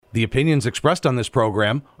The opinions expressed on this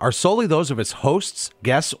program are solely those of its hosts,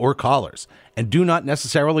 guests, or callers, and do not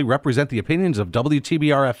necessarily represent the opinions of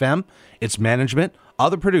WTBR FM, its management,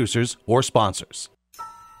 other producers, or sponsors.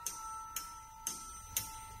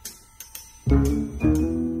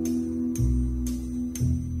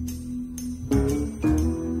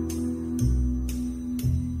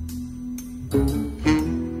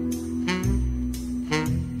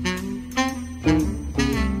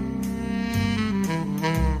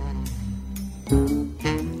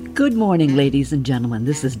 Good morning, ladies and gentlemen.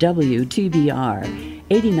 This is WTBR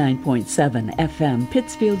 89.7 FM,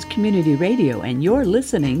 Pittsfield's Community Radio, and you're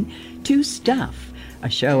listening to Stuff, a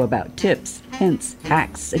show about tips, hints,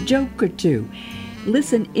 hacks, a joke or two.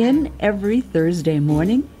 Listen in every Thursday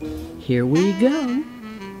morning. Here we go.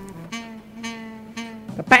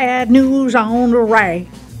 The bad news on the way.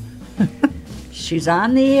 She's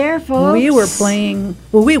on the air, folks. We were playing,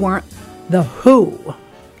 well, we weren't, The Who.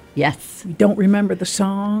 Yes. We don't remember the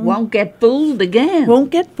song. Won't get fooled again.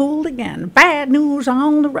 Won't get fooled again. Bad news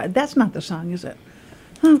on the right. That's not the song, is it?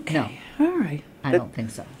 Okay. No. All right. I don't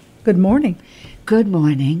think so. Good morning. Good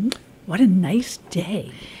morning. What a nice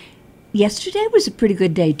day. Yesterday was a pretty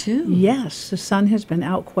good day, too. Yes, the sun has been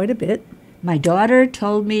out quite a bit. My daughter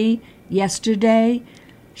told me yesterday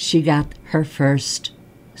she got her first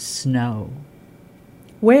snow.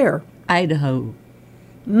 Where? Idaho.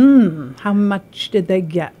 How much did they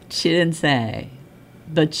get? She didn't say.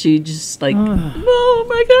 But she just like, oh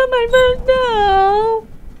my God, my first snow.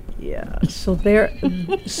 Yeah,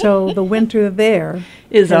 so the winter there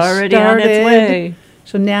Is has already on its way.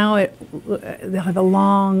 So now they'll have a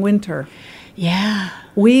long winter. Yeah.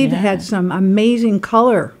 We've had some amazing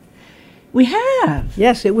color. We have.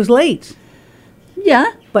 Yes, it was late.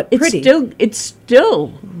 Yeah. But pretty. It's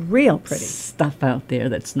still Real pretty. stuff out there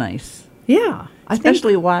that's nice. Yeah.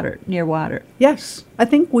 Especially near water. Yes. I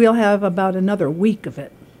think we'll have about another week of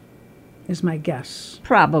it, is my guess.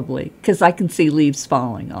 Probably, because I can see leaves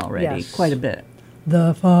falling already Yes. quite a bit.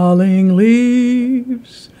 The falling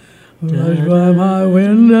leaves rush by my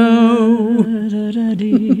window.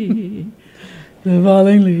 The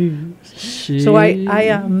falling leaves. So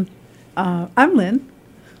I'm Lynn.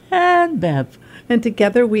 And Bev. And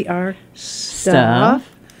together we are Stuff.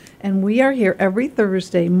 And we are here every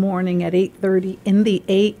Thursday morning at 8:30 in the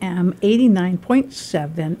AM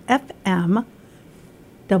 89.7 FM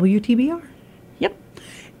WTBR. Yep.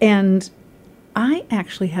 And I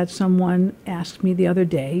actually had someone ask me the other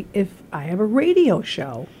day if I have a radio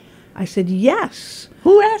show. I said yes.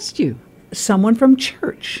 Who asked you? Someone from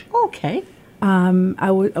church. Okay.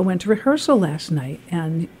 I went to rehearsal last night,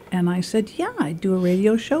 and I said, yeah, I do a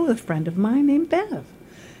radio show with a friend of mine named Bev.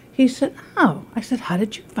 He said, oh. I said, how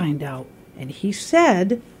did you find out? And he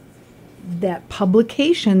said that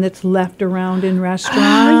publication that's left around in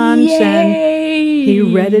restaurants, and he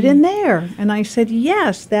read it in there. And I said,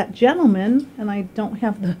 yes, that gentleman, and I don't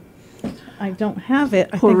have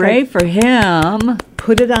it. Hooray for him.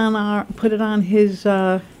 Put it on his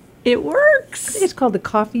It works. it's called the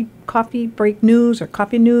coffee break news or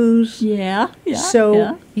coffee news. Yeah.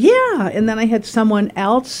 So, yeah. And then I had someone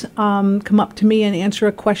else come up to me and answer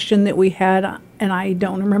a question that we had, and I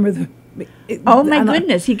don't remember Oh, my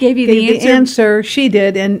goodness. He gave you the answer? answer. She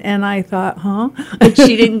did, and I thought, huh? But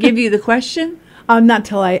she didn't give you the question? Not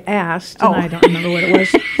till I asked, and I don't remember what it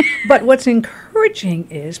was. But what's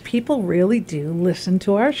encouraging is people really do listen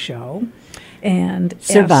to our show and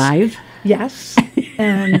survive. Yes,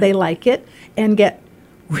 and they like it and get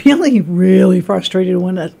really, really frustrated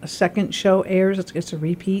when a second show airs. It's a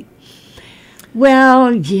repeat.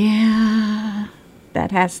 Well, yeah,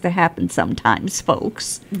 that has to happen sometimes,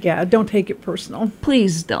 folks. Yeah, don't take it personal.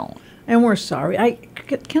 Please don't. And we're sorry. I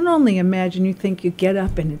can only imagine you think you get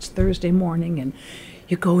up and it's Thursday morning and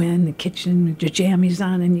you go in the kitchen with your jammies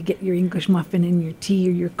on and you get your English muffin and your tea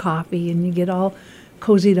or your coffee and you get all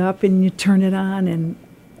cozied up and you turn it on, and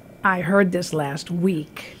I heard this last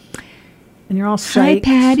week. And you're all psyched.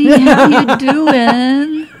 Hi, Patty. How you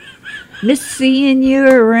doing? Miss seeing you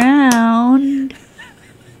around.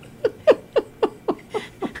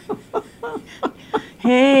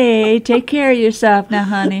 Hey, take care of yourself now,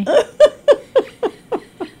 honey.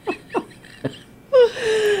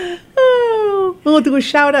 We'll do a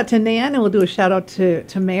shout out to Nan, and we'll do a shout out to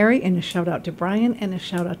Mary, and a shout out to Brian, and a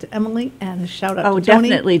shout out to Emily, and a shout out to Tony.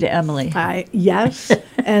 Definitely to Emily. Yes,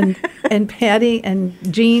 and Patty and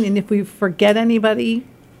Jean, and if we forget anybody,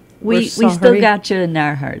 we still got you in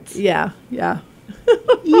our hearts. Yeah. Yeehaw.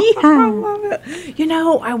 I love it. You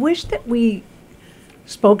know, I wish that we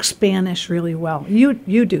spoke Spanish really well. You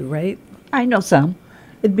do, right? I know some.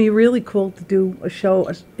 It'd be really cool to do a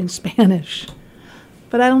show in Spanish.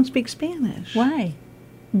 but I don't speak Spanish. Why?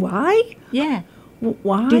 Why? Yeah.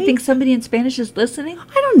 Why? Do you think somebody in Spanish is listening?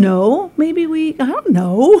 I don't know. Maybe I don't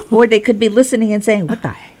know. Or they could be listening and saying, what the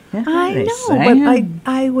heck? I know, but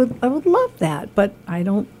I would love that, but I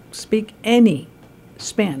don't speak any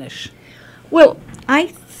Spanish. Well, I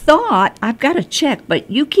thought, I've got to check,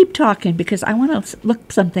 but you keep talking because I want to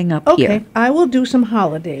look something up here. Okay, I will do some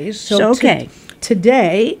holidays. So okay.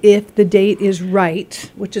 Today, if the date is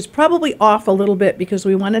right, which is probably off a little bit because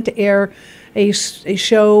we wanted to air a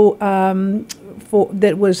show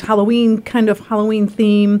that was Halloween, kind of Halloween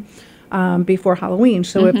theme before Halloween.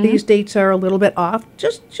 So if these dates are a little bit off,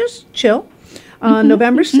 just chill.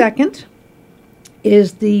 November 2nd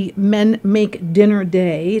is the Men Make Dinner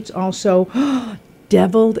Day. It's also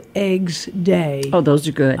Deviled Eggs Day. Oh, those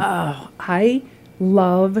are good. Oh, I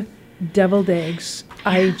love deviled eggs.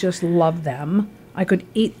 I just love them. I could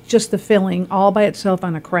eat just the filling all by itself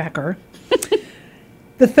on a cracker.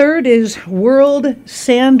 The 3rd is World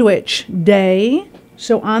Sandwich Day.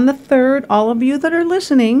 So on the 3rd, all of you that are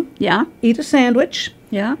listening, Yeah. eat a sandwich.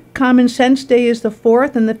 Yeah. Common Sense Day is the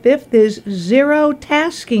 4th, and the 5th is Zero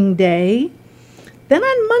Tasking Day. Then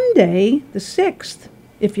on Monday, the 6th,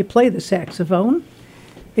 if you play the saxophone,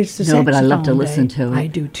 it's the saxophone No, but I love to day. listen to it. I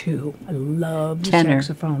do too. I love the Tenor.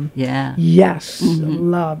 saxophone. Yeah. Yes,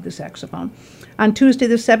 love the saxophone. On Tuesday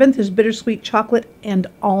the 7th is Bittersweet Chocolate and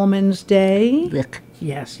Almonds Day. Lick.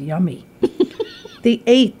 Yes, yummy. The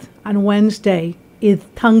 8th on Wednesday is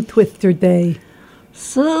Tongue Twister Day.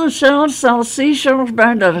 Seashells, seashells,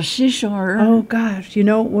 burned at a seashore. Oh gosh,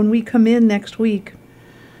 when we come in next week,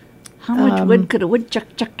 How much wood could a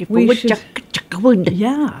woodchuck chuck if a we woodchuck could chuck a wood?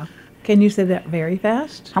 yeah. Can you say that very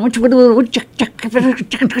fast? How much wood would a woodchuck chuck if a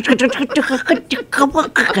woodchuck could chuck a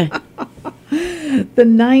wood? The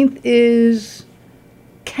 9th is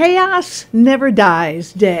Chaos Never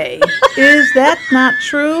Dies Day. Is that not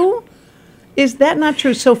true? Is that not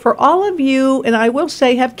true? So for all of you, and I will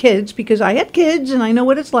say have kids, because I had kids and I know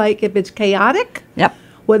what it's like if it's chaotic, Yep.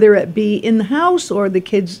 whether it be in the house or the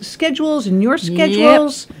kids' schedules and your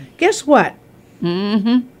schedules, guess what?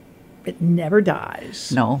 Mm-hmm. It never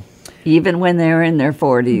dies. No. Even when they're in their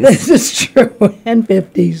 40s. This is true. And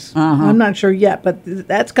 50s. I'm not sure yet, but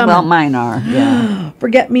that's coming. Well, mine are, yeah.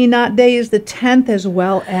 Forget-Me-Not Day is the 10th, as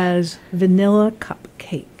well as Vanilla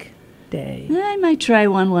Cupcake Day. I might try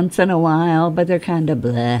one once in a while, but they're kind of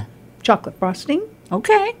bleh. Chocolate frosting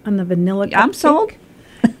Okay. on the vanilla cupcake. I'm sold.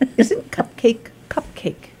 Isn't cupcake?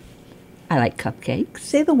 I like cupcakes.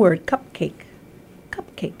 Say the word cupcake.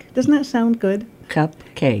 Cupcake. Doesn't that sound good?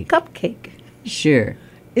 Cupcake. Cupcake. Sure.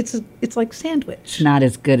 It's like sandwich. Not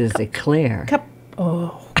as good as eclair.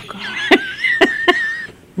 Oh, God.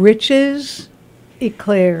 Riches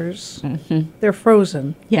eclairs. They're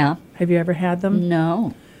frozen. Yeah. Have you ever had them?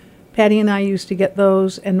 No. Patty and I used to get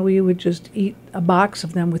those, and we would just eat a box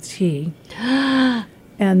of them with tea.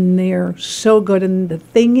 And they're so good. And the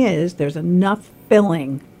thing is, there's enough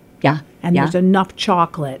filling, Yeah. and yeah. there's enough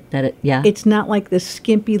chocolate. Yeah. It's not like this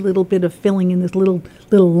skimpy little bit of filling in this little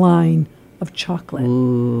line of chocolate.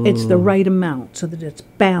 Ooh. It's the right amount so that it's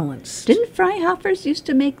balanced. Didn't Freihofer's used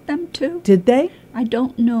to make them too? Did they? I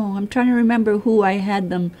don't know. I'm trying to remember who I had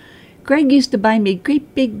them. Greg used to buy me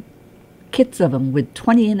great big kits of them with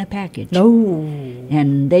 20 in a package. No.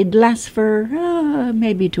 And they'd last for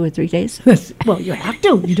maybe 2 or 3 days. Well, you have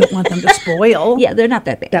to. You don't want them to spoil. Yeah, they're not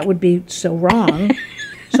that big. That would be so wrong.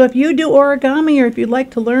 So if you do origami, or if you'd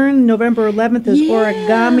like to learn, November 11th is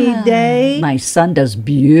Origami Day. My son does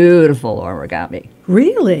beautiful origami.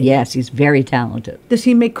 Really? Yes, he's very talented. Does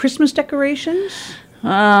he make Christmas decorations?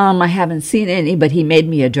 I haven't seen any, but he made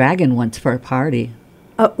me a dragon once for a party.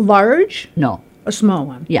 Large? No. A small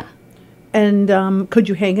one? Yeah. And could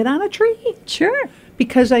you hang it on a tree? Sure.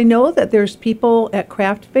 Because I know that there's people at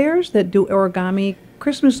craft fairs that do origami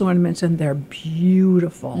Christmas ornaments, and they're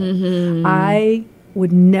beautiful. Mm-hmm. I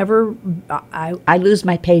would never... I lose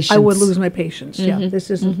my patience. I would lose my patience. Yeah, this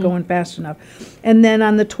isn't going fast enough. And then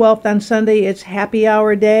on the 12th, on Sunday, it's Happy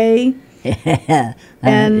Hour Day.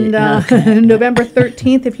 And November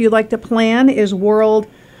 13th, if you'd like to plan, is World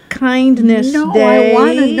Kindness Day. I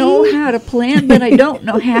want to know how to plan, but I don't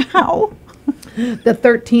know how. The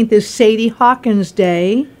 13th is Sadie Hawkins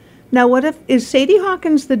Day. Now, is Sadie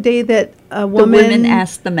Hawkins the day that a woman... The women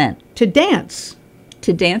ask the men. To dance.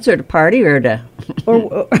 To dance or to party or to...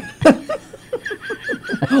 Or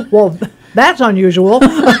well, that's unusual.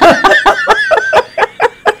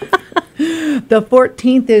 The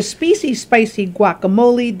 14th is Spicy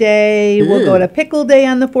Guacamole Day. We'll go to Pickle Day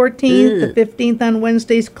on the 14th. The 15th on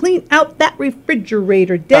Wednesdays, Clean Out That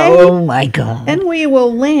Refrigerator Day. Oh, my God. And we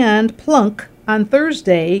will land plunk on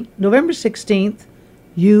Thursday, November 16th,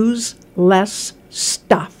 use less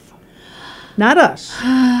stuff. Not us.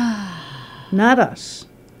 Not us.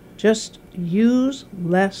 Just use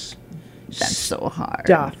less That's so hard.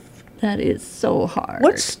 stuff. That is so hard.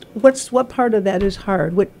 What part of that is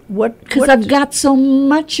hard? Because I've got so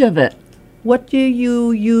much of it. What do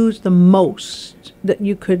you use the most that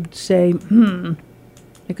you could say,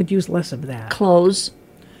 I could use less of that? Clothes.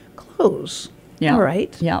 Clothes. Yeah. All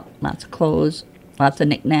right. Yeah, lots of clothes, lots of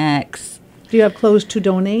knickknacks. Do you have clothes to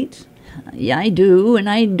donate? Yeah, I do, and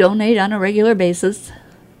I donate on a regular basis,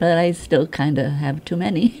 but I still kind of have too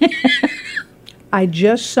many. I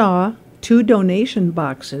just saw 2 donation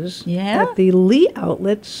boxes Yeah? at the Lee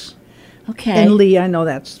outlets. Okay. And Lee, I know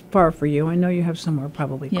that's far for you. I know you have somewhere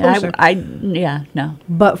probably Yeah, closer. no.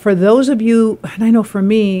 But for those of you, and I know for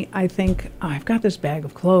me, I think, I've got this bag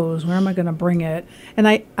of clothes. Where am I going to bring it?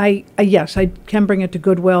 And yes, I can bring it to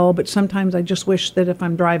Goodwill, but sometimes I just wish that if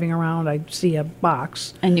I'm driving around, I'd see a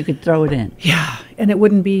box. And you could throw it in. Yeah, and it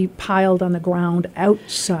wouldn't be piled on the ground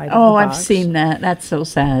outside of Oh, the I've box. seen that. That's so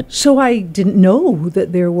sad. So I didn't know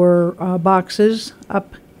that there were boxes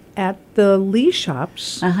up at the Lee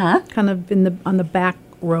shops, Uh-huh. kind of on the back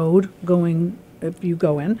road going, if you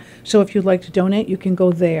go in. So if you'd like to donate, you can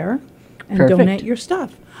go there and Perfect. donate your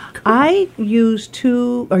stuff. I used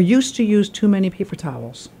to use too many paper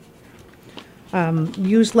towels.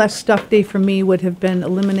 Use less stuff day for me would have been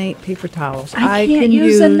eliminate paper towels. I can't can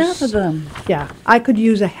use enough of them. Yeah, I could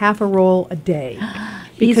use a half a roll a day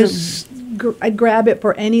because I'd grab it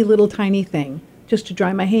for any little tiny thing, just to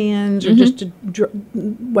dry my hands or just to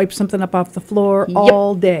wipe something up off the floor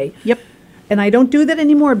all day. Yep. And I don't do that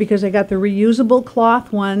anymore because I got the reusable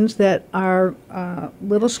cloth ones that are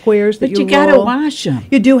little squares that But you roll. gotta wash them.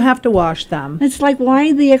 You do have to wash them. It's like,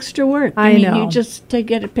 why the extra work? I mean, know. you just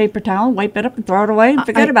get a paper towel, wipe it up, and throw it away, and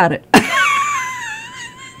forget about it.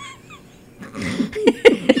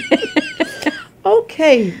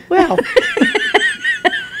 Okay, well,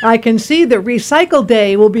 I can see that recycle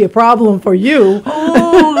day will be a problem for you.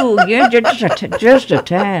 Oh, yeah, just a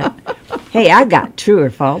tad. Hey, I got true or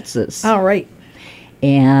falses. All right.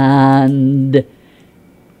 And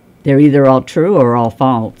they're either all true or all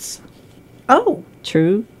false. Oh,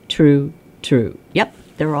 True, true, true. Yep,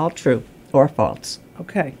 they're all true or false.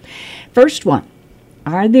 okay. First one.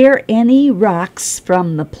 Are there any rocks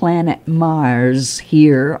from the planet Mars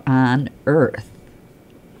here on Earth?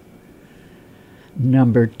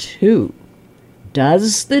 Number 2.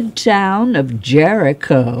 Does the town of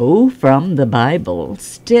Jericho from the Bible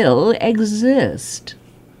still exist?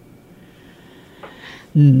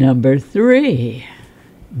 Number 3.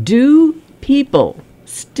 Do people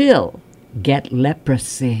still get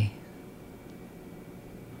leprosy?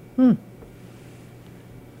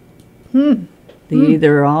 They're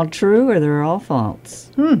either all true or they're all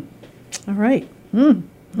false. All right.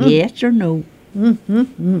 Yes or no?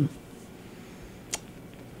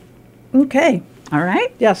 Okay. All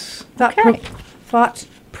right? Yes. Okay. Thought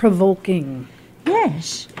provoking.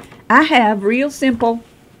 Yes. I have real simple.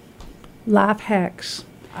 Life hacks.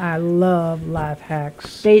 I love life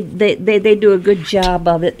hacks. They do a good job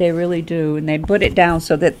of it. They really do. And they put it down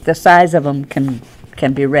so that the size of them can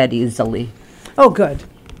be read easily, Oh, good.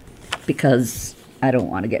 because I don't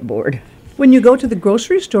want to get bored. When you go to the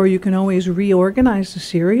grocery store, you can always reorganize the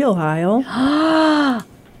cereal aisle. I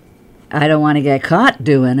don't want to get caught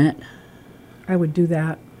doing it. I would do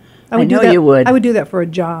that. I do know that. you would. I would do that for a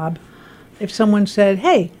job. If someone said,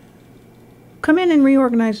 hey, come in and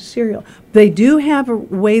reorganize the cereal. They do have a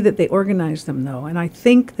way that they organize them, though. And I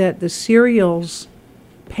think that the cereals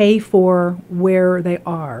pay for where they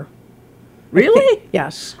are. Really?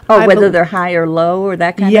 Yes. Oh, I whether bel- they're high or low or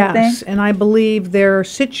that kind of thing? Yes, and I believe they're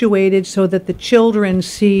situated so that the children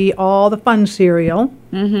see all the fun cereal.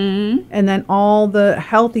 Mm-hmm. And then all the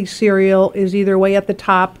healthy cereal is either way at the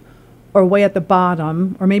top or way at the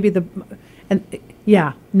bottom, or maybe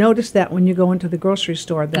notice that when you go into the grocery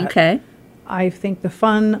store. That Okay. I think the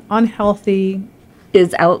fun, unhealthy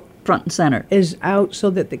Is out front and center. is out so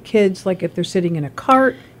that the kids, like if they're sitting in a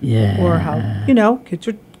cart, Yeah. or how,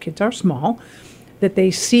 kids are small, that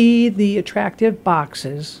they see the attractive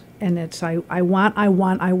boxes, and it's I want, I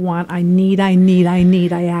need, I have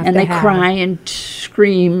And to they have. cry and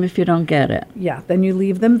scream if you don't get it. Yeah, then you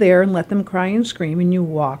leave them there and let them cry and scream, and you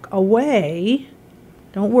walk away.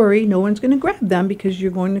 Don't worry, no one's going to grab them because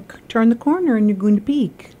you're going to turn the corner and you're going to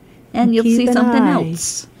peek. And you'll keep see an something eye.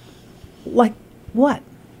 else. Like what?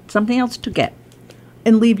 Something else to get.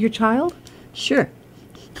 And leave your child? Sure.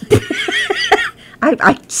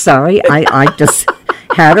 I just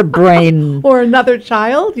had a brain Or another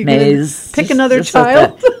child? You're gonna maze. pick Just- another just like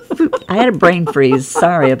child? that. I had a brain freeze.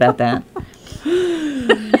 Sorry about that.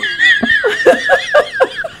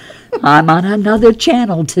 I'm on another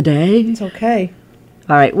channel today. It's okay.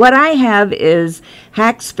 All right, what I have is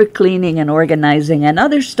hacks for cleaning and organizing and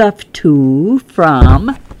other stuff too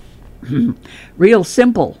from Real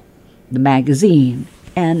Simple, the magazine.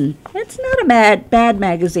 And it's not a bad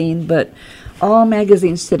magazine, but all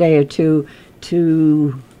magazines today are too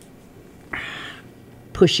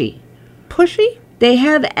pushy. Pushy? They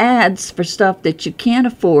have ads for stuff that you can't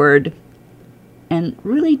afford and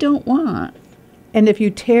really don't want. And if you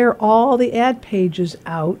tear all the ad pages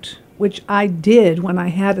out, which I did when I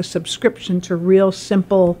had a subscription to Real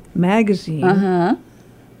Simple magazine,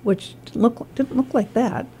 which didn't look like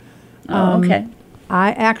that. Okay.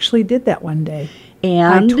 I actually did that one day.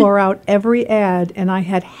 And I tore out every ad, and I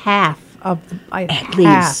had half of the. At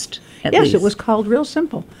least. Yes, it was called Real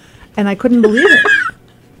Simple, and I couldn't believe it.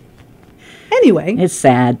 Anyway, It's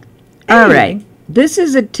sad. All right. This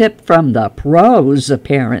is a tip from the pros,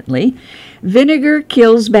 apparently. Vinegar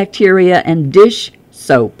kills bacteria and dish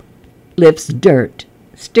soap lifts dirt.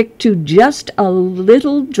 Stick to just a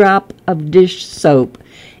little drop of dish soap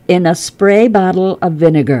in a spray bottle of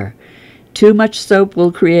vinegar. Too much soap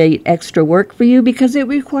will create extra work for you because it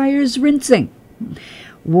requires rinsing.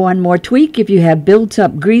 One more tweak: if you have built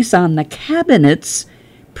up grease on the cabinets,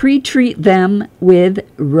 pre-treat them with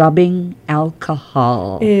rubbing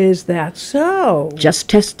alcohol. is that so? Just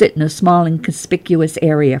test it in a small inconspicuous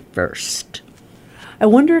area first. I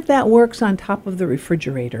wonder if that works on top of the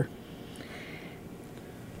refrigerator.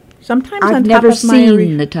 Sometimes I've on top never of my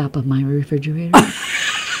seen the top of my refrigerator.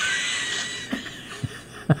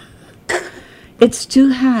 It's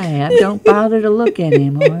too high. I don't bother to look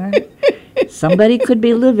anymore. Somebody could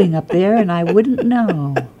be living up there and I wouldn't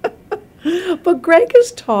know. But Greg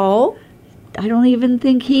is tall. I don't even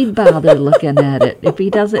think he'd bother looking at it. If he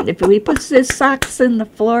puts his socks in the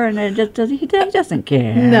floor and he doesn't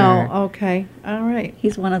care. No, okay. All right.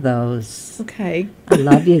 He's one of those. Okay. I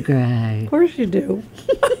love you, Greg. Of course you do.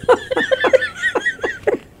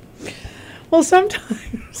 Well,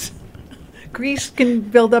 sometimes grease can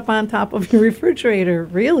build up on top of your refrigerator.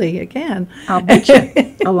 Really, again. I'll bet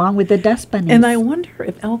you. Along with the dust bunnies. And I wonder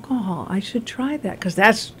if alcohol, I should try that, because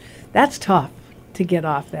that's tough to get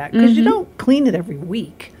off that, because you don't clean it every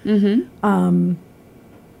week. Or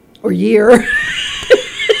year.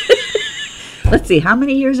 Let's see, how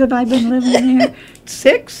many years have I been living here?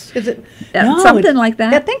 6? Is it? Something like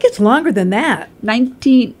that. I think it's longer than that.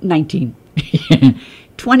 2016.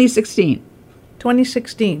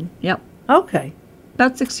 2016. Yep. Okay.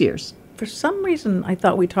 About 6 years. For some reason, I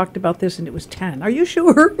thought we talked about this and it was 10. Are you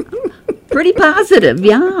sure? Pretty positive,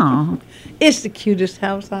 yeah. It's the cutest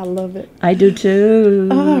house. I love it. I do too.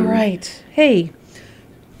 All right. Hey,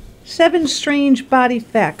 7 strange body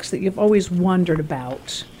facts that you've always wondered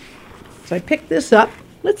about. So I picked this up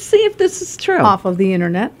Let's see if this is true. off of the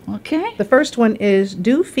internet. Okay. The first one is,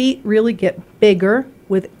 do feet really get bigger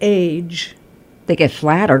with age? They get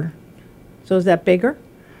flatter. So is that bigger?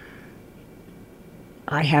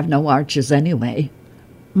 I have no arches anyway.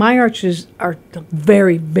 My arches are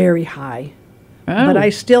very, very high. But I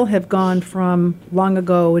still have gone from long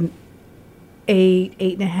ago in 8,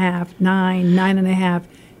 8.5, 9, 9.5,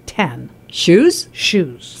 10 Shoes?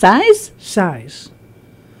 shoes Size?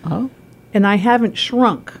 Oh. And I haven't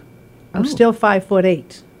shrunk. I'm still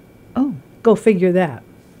 5'8". Oh, Go figure that.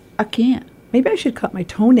 I can't. Maybe I should cut my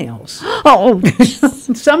toenails. Oh,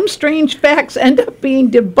 Some strange facts end up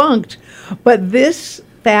being debunked, but this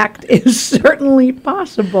fact is certainly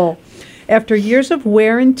possible. After years of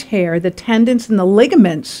wear and tear, the tendons and the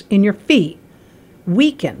ligaments in your feet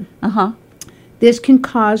weaken. This can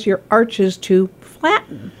cause your arches to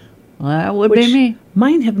flatten. well, that would which be me.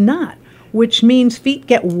 Mine have not, which means feet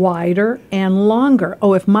get wider and longer.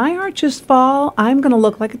 Oh, if my arches fall, I'm going to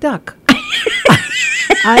look like a duck.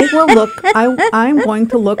 I'm going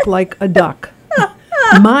to look like a duck.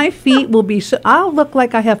 My feet will be, I'll look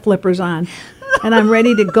like I have flippers on, and I'm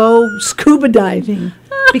ready to go scuba diving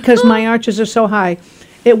because my arches are so high.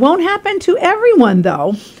 It won't happen to everyone,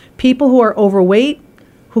 though. People who are overweight,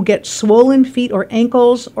 who get swollen feet or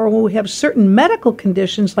ankles, or who have certain medical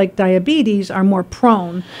conditions like diabetes are more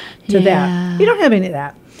prone to that. You don't have any of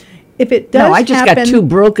that. If it does No, I just happen, got 2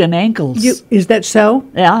 broken ankles. is that so?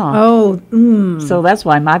 Yeah. Oh, So that's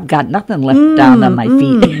why I've got nothing left down on my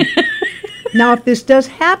feet. Now, if this does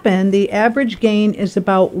happen, the average gain is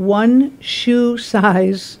about 1 shoe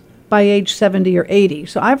size by age 70 or 80.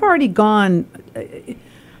 So I've already gone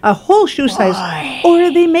a whole shoe size. Or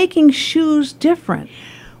are they making shoes different?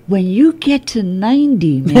 When you get to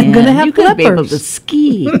 90, man, gonna have you're going to be able flippers. to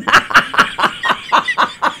ski.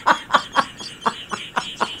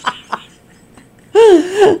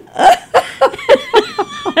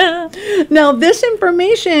 Now, this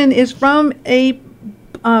information is from a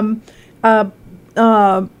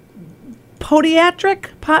podiatric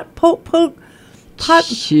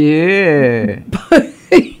Sure.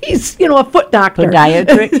 He's, a foot doctor.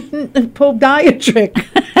 Podiatric? Podiatric.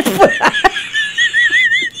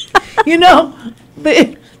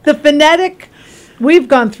 The phonetic, we've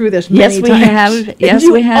gone through this many Yes, we times. have. Yes,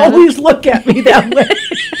 you we have. always look at me that way.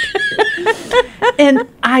 And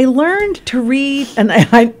I learned to read, and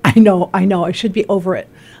I know, I should be over it.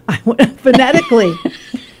 I went phonetically.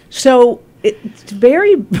 So it's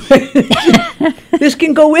very, this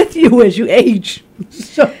can go with you as you age.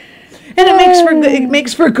 So, and it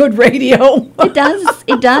makes for good radio. It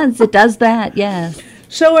does that, yes.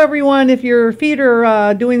 So everyone, if your feet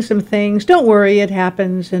are doing some things, don't worry, it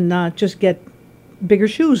happens, and just get bigger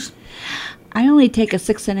shoes. I only take a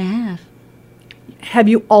 6.5. Have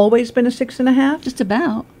you always been a 6.5? Just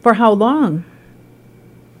about. For how long?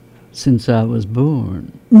 Since I was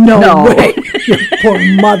born. No way. Your poor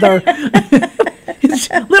mother.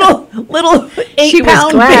 little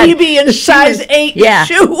 8-pound baby in a size 8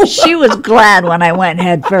 shoe. She was glad when I went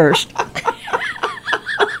head first.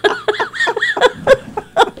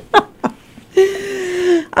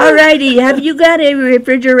 Alrighty, have you got a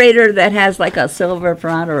refrigerator that has like a silver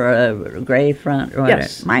front or a gray front? Or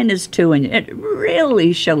Yes. Mine is 2, and it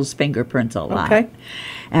really shows fingerprints a lot. Okay.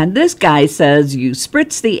 And this guy says you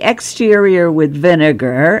spritz the exterior with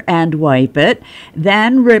vinegar and wipe it,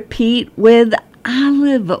 then repeat with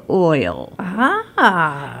olive oil.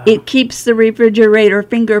 Ah. It keeps the refrigerator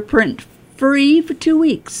fingerprint free for 2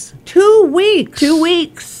 weeks. 2 weeks. 2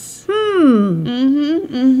 weeks.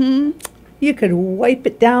 You could wipe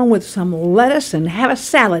it down with some lettuce and have a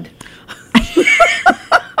salad.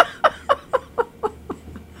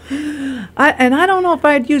 I don't know if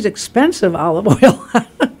I'd use expensive olive oil.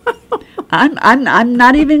 I'm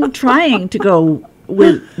not even trying to go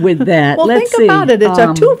with that. Well, Let's think about see. it. It's a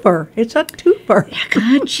twofer. It's a twofer.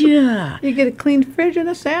 Gotcha. You get a clean fridge and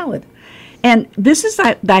a salad. And this is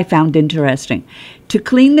I found interesting. To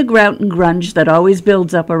clean the grout and grunge that always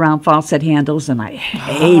builds up around faucet handles, and I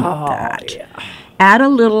hate that. Yeah. Add a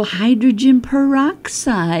little hydrogen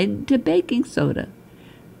peroxide to baking soda.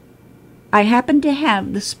 I happen to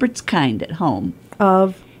have the spritz kind at home.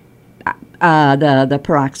 Of The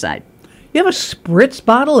peroxide. You have a spritz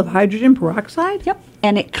bottle of hydrogen peroxide? Yep.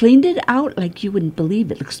 And it cleaned it out like you wouldn't believe.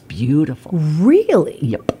 It looks beautiful. Really?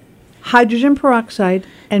 Yep. Hydrogen peroxide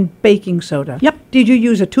and baking soda. Yep. Did you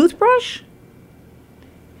use a toothbrush?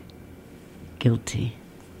 Guilty.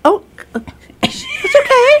 Oh, it's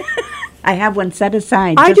okay. I have one set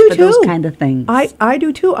aside I just do for too. those kind of things. I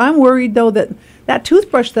do too. I'm worried though that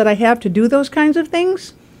toothbrush that I have to do those kinds of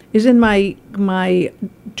things is in my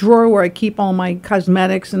drawer where I keep all my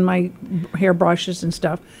cosmetics and my hairbrushes and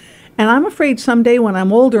stuff. And I'm afraid someday when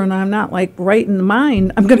I'm older and I'm not like right in the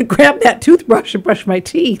mind, I'm going to grab that toothbrush and brush my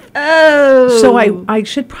teeth. Oh. So I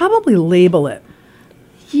should probably label it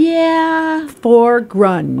Yeah. for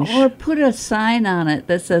grunge, Or put a sign on it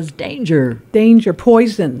that says danger. danger,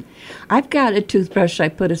 poison. I've got a toothbrush I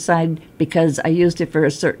put aside because I used it for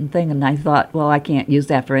a certain thing, and I thought, well, I can't use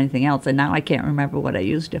that for anything else, and now I can't remember what I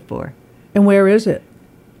used it for. And where is it?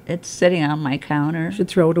 It's sitting on my counter. You should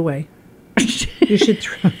throw it away. You should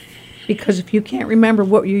throw because if you can't remember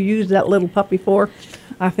what you used that little puppy for,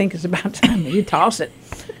 I think it's about time that you toss it.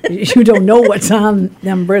 You don't know what's on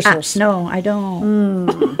them bristles. No, I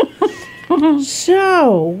don't.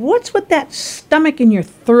 So, what's with that stomach in your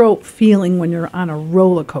throat feeling when you're on a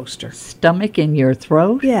roller coaster? Stomach in your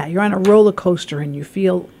throat? Yeah, you're on a roller coaster and you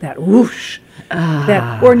feel that whoosh,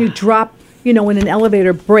 that, or when you drop, when an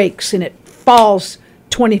elevator breaks and it falls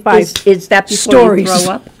 25 Is that before stories. you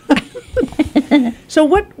throw up? So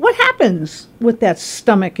what happens with that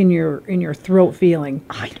stomach in your throat feeling?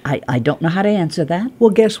 I don't know how to answer that.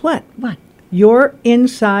 Well, guess what? What? Your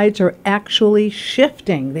insides are actually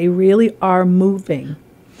shifting. They really are moving.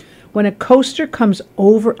 When a coaster comes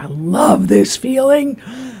over, I love this feeling.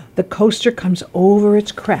 The coaster comes over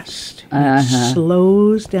its crest. And it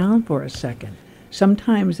slows down for a second.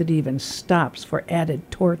 Sometimes it even stops for added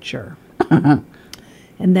torture. And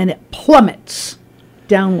then it plummets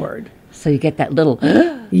downward. So you get that little...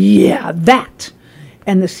 Yeah, that.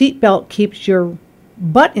 And the seatbelt keeps your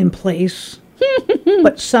butt in place,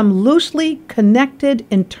 but some loosely connected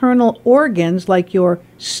internal organs like your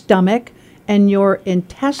stomach and your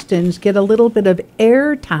intestines get a little bit of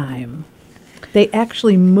air time. They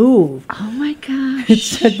actually move. Oh, my gosh. It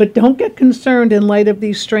said, but don't get concerned in light of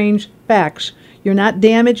these strange facts. You're not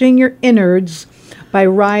damaging your innards by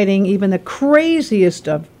riding even the craziest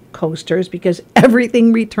of coasters because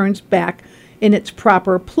everything returns back in its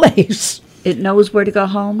proper place. It knows where to go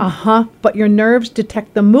home? Uh-huh. But your nerves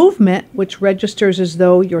detect the movement, which registers as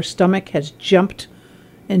though your stomach has jumped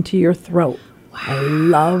into your throat. Wow. I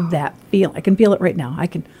love that feel. I can feel it right now.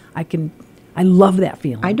 I love that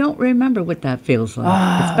feeling. I don't remember what that feels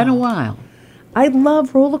like. It's been a while. I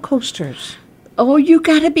love roller coasters. Oh, you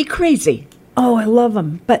gotta be crazy. Oh, I love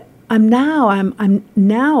them. But I'm now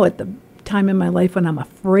at the time in my life when I'm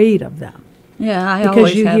afraid of them. Yeah, I because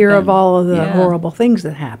always you have hear been. of all of the horrible things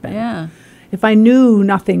that happen. Yeah. If I knew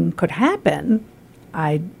nothing could happen,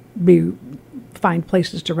 I'd find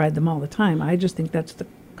places to ride them all the time. I just think that's the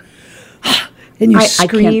and you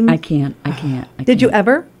scream. I can't. Did you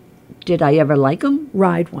ever Did I ever like them?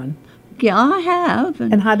 ride one? Yeah, I have.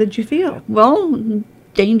 And how did you feel? Well,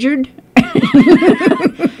 endangered.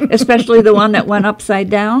 Especially the one that went upside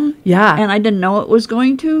down. Yeah. And I didn't know it was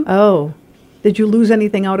going to. Oh. Did you lose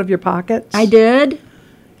anything out of your pockets? I did.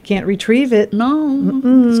 Can't retrieve it. No,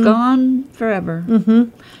 it's gone forever.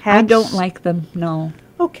 I don't like them, no.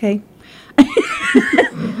 Okay.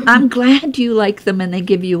 I'm glad you like them and they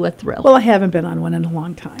give you a thrill. Well, I haven't been on one in a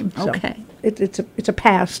long time. So Okay. It's a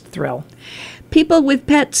past thrill. People with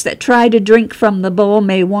pets that try to drink from the bowl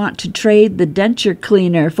may want to trade the denture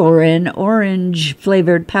cleaner for an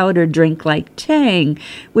orange-flavored powder drink like Tang,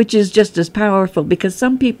 which is just as powerful because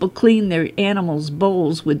some people clean their animals'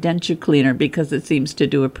 bowls with denture cleaner because it seems to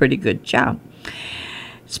do a pretty good job.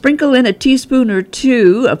 Sprinkle in a teaspoon or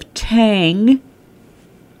two of Tang.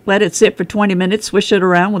 Let it sit for 20 minutes, swish it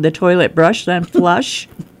around with a toilet brush, then flush.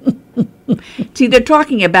 See, they're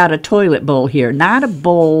talking about a toilet bowl here, not a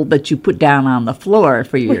bowl that you put down on the floor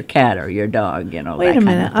for your cat or your dog, you know. Wait a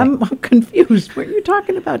minute, I'm confused. Were you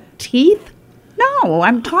talking about teeth? No,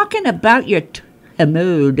 I'm talking about your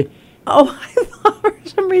commode. Oh, I thought for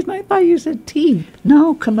some reason I thought you said teeth.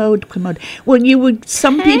 No, commode. Well,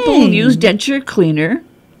 some people use denture cleaner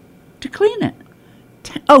to clean it.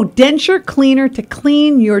 Oh, denture cleaner to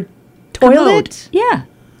clean your toilet? Commode. Yeah.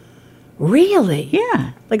 Really?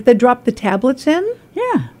 Yeah. Like they drop the tablets in?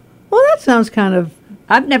 Yeah. Well, that sounds kind of...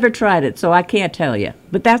 I've never tried it, so I can't tell you.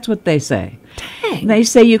 But that's what they say. Tang. They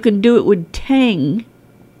say you can do it with Tang.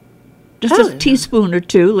 Just a teaspoon or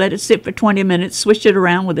two. Let it sit for 20 minutes. Swish it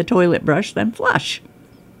around with a toilet brush, then flush.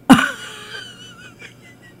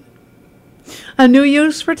 A new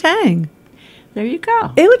use for Tang. There you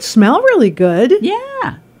go. It would smell really good.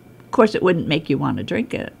 Yeah. Of course, it wouldn't make you want to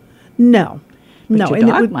drink it. No. But No, your and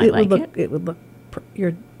dog it might like would look. It would look.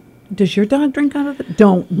 Does your dog drink out of it?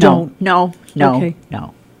 Don't. No. Okay.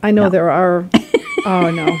 No. I know No. there are. Oh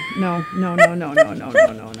no.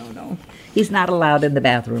 He's not allowed in the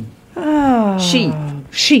bathroom. Oh. She.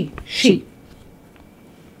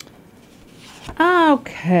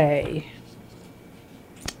 Okay.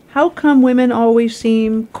 How come women always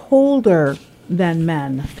seem colder than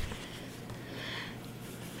men?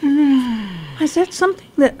 Is that something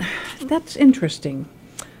that's interesting?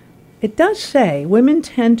 It does say women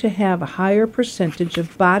tend to have a higher percentage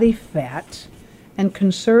of body fat and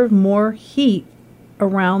conserve more heat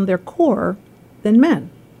around their core than men.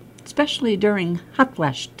 Especially during hot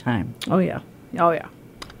flash time. Oh yeah.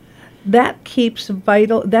 That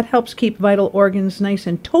helps keep vital organs nice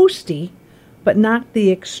and toasty, but not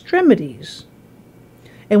the extremities.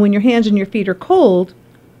 And when your hands and your feet are cold,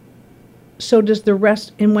 so does the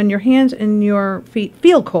rest. And when your hands and your feet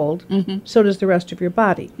feel cold, so does the rest of your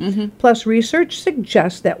body. Plus, research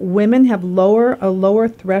suggests that women have a lower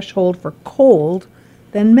threshold for cold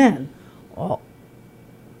than men. Oh,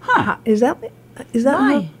 is that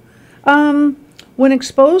Why? When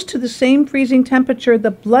exposed to the same freezing temperature, the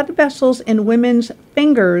blood vessels in women's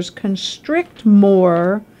fingers constrict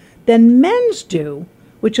more than men's do,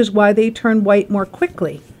 which is why they turn white more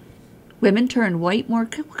quickly. Women turn white more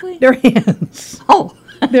quickly? Their hands. Oh.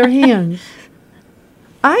 Their hands.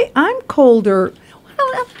 I'm colder.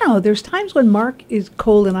 I don't know. There's times when Mark is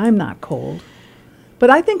cold and I'm not cold.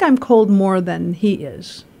 But I think I'm cold more than he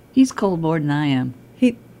is. He's cold more than I am.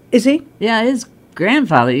 Is he? Yeah, his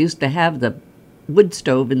grandfather used to have the wood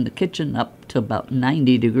stove in the kitchen up to about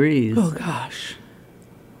 90 degrees. Oh, gosh.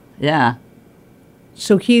 Yeah.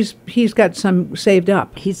 So he's got some saved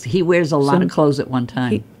up. He wears a lot of clothes at one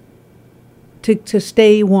time. To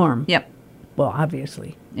stay warm. Yep. Well,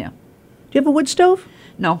 obviously. Yeah. Do you have a wood stove?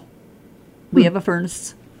 No. We have a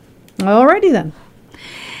furnace. Alrighty then.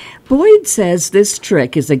 Boyd says this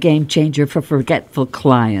trick is a game changer for forgetful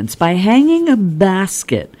clients. By hanging a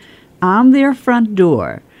basket on their front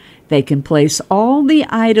door, they can place all the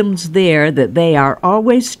items there that they are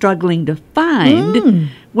always struggling to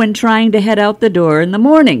find when trying to head out the door in the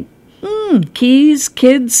morning. Keys,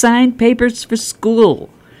 kids, signed papers for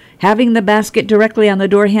school, Having the basket directly on the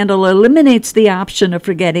door handle eliminates the option of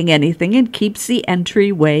forgetting anything and keeps the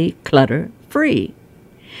entryway clutter-free.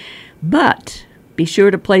 But be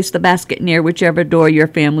sure to place the basket near whichever door your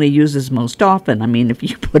family uses most often. I mean, if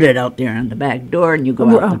you put it out there on the back door and you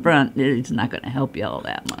go out the front, it's not going to help you all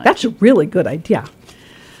that much. That's a really good idea.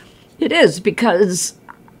 It is because,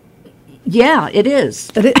 yeah, it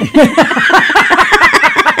is.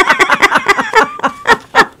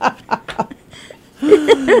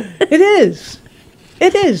 It is.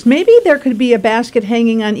 It is. Maybe there could be a basket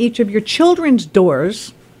hanging on each of your children's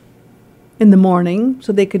doors in the morning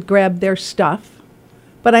so they could grab their stuff.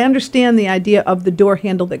 But I understand the idea of the door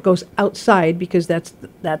handle that goes outside because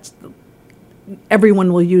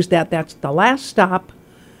everyone will use that. That's the last stop.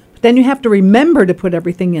 But then you have to remember to put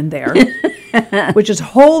everything in there, which is a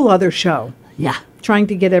whole other show. Yeah. Trying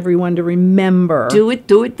to get everyone to remember. Do it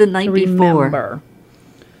the night before. Remember.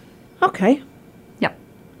 Okay. Yep.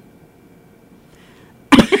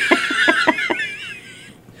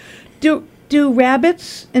 Do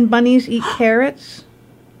rabbits and bunnies eat carrots?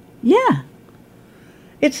 Yeah.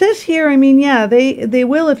 It says here, I mean, yeah, they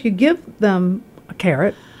will if you give them a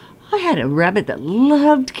carrot. I had a rabbit that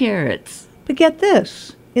loved carrots. But get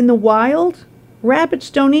this. In the wild, rabbits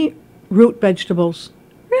don't eat root vegetables.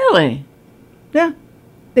 Really? Yeah.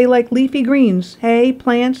 They like leafy greens, hay,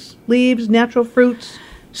 plants, leaves, natural fruits,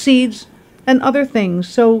 seeds, and other things.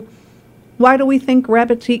 So why do we think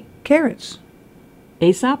rabbits eat carrots?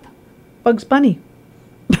 Aesop? Bugs Bunny.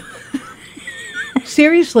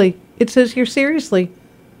 Seriously. It says here, seriously.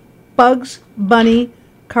 Bugs Bunny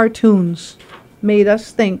cartoons made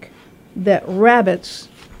us think that rabbits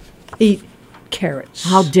eat carrots.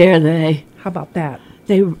 How dare they? How about that?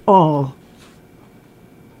 They all.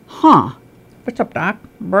 Huh. What's up, Doc?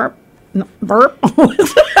 Burp. No, burp.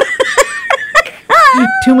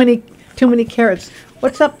 Too many carrots.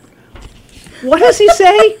 What's up? What does he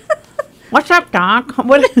say? What's up, Doc?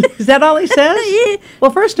 What is that? All he says?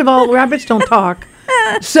 Well, first of all, rabbits don't talk.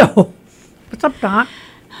 So, what's up, Doc?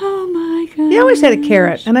 Oh my God. He always had a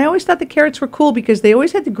carrot, and I always thought the carrots were cool because they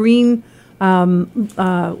always had the green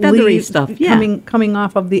leaves stuff, yeah. coming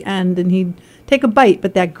off of the end, and he'd take a bite,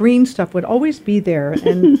 but that green stuff would always be there.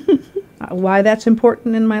 And why that's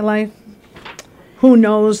important in my life, who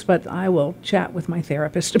knows? But I will chat with my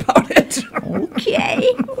therapist about it.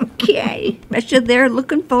 Okay. Bet you they're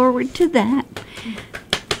looking forward to that.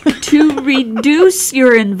 To reduce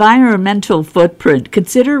your environmental footprint,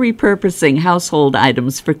 consider repurposing household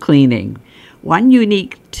items for cleaning. One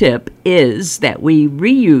unique tip is that we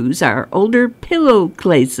reuse our older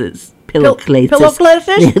pillowcases. Pillowcases?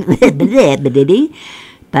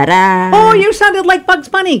 Oh, you sounded like Bugs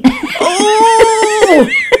Bunny. Oh,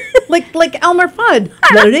 like Elmer Fudd.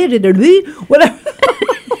 Whatever.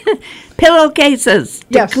 Pillowcases to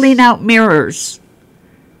Yes. clean out mirrors.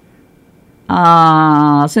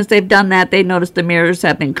 Since they've done that, they noticed the mirrors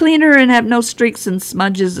have been cleaner and have no streaks and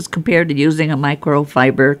smudges as compared to using a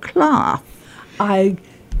microfiber cloth.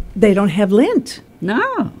 They don't have lint.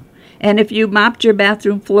 No. And if you mopped your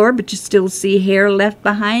bathroom floor but you still see hair left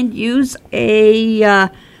behind, use a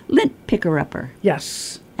lint picker-upper.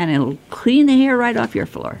 Yes. And it'll clean the hair right off your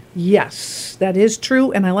floor. Yes, that is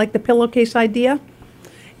true, and I like the pillowcase idea.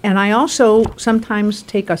 And I also sometimes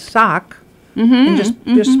take a sock and just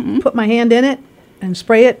put my hand in it and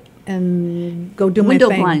spray it and go do Window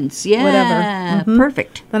my thing. blinds, yeah, whatever.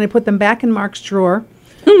 perfect. Then I put them back in Mark's drawer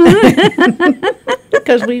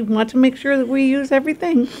because we want to make sure that we use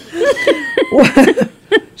everything.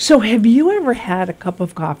 So have you ever had a cup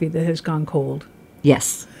of coffee that has gone cold?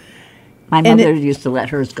 Yes. My mother used to let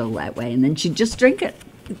hers go that way, and then she'd just drink it.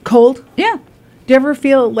 Cold? Yeah. Do you ever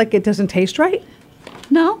feel like it doesn't taste right?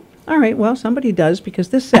 No. All right, well, somebody does because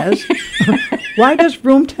this says, why does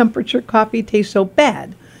room temperature coffee taste so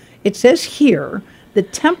bad? It says here, the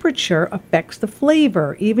temperature affects the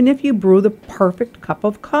flavor, even if you brew the perfect cup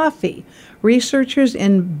of coffee. Researchers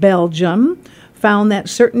in Belgium found that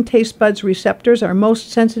certain taste buds receptors are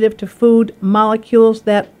most sensitive to food molecules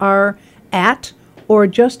that are at or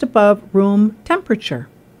just above room temperature.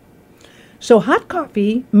 So hot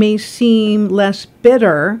coffee may seem less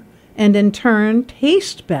bitter and in turn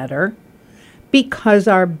taste better because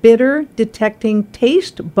our bitter detecting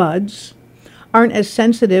taste buds aren't as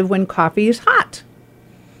sensitive when coffee is hot.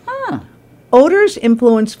 Huh. Odors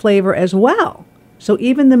influence flavor as well. So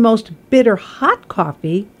even the most bitter hot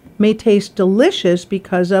coffee may taste delicious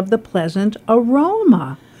because of the pleasant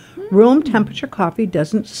aroma. Room temperature coffee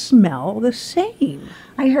doesn't smell the same.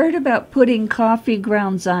 I heard about putting coffee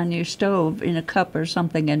grounds on your stove in a cup or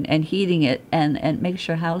something and heating it and makes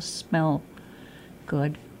your house smell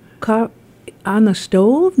good. on the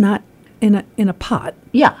stove, not in a pot.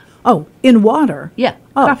 Yeah. Oh, in water. Yeah.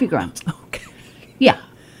 Oh. Coffee grounds. Okay. Yeah.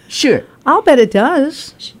 Sure. I'll bet it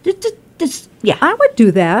does. Yeah. I would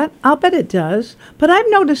do that. I'll bet it does. But I've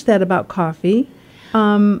noticed that about coffee.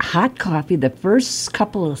 Hot coffee, the first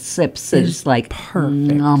couple of sips is like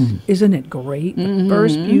Perfect. Isn't it great? The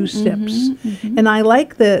first few sips. And I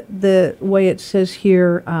like the way it says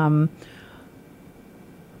here,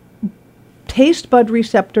 taste bud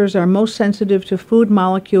receptors are most sensitive to food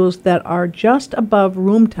molecules that are just above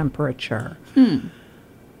room temperature.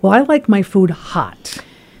 Well, I like my food hot.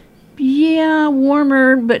 Yeah,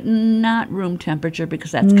 warmer, but not room temperature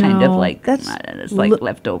because that's kind of No, like that's it's like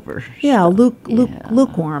leftover. Yeah, stuff.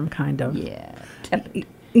 lukewarm kind of. Yeah.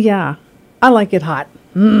 Yeah, I like it hot.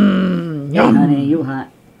 Hey, honey, you hot.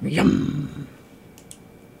 Yum.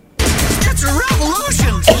 It's a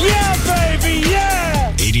revolution! Yeah, baby,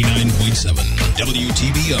 yeah! 89.7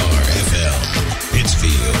 WTBR FM,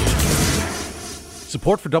 Pittsfield.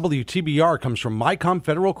 Support for WTBR comes from MyCom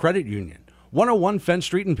Federal Credit Union, 101 Fenn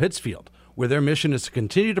Street in Pittsfield, where their mission is to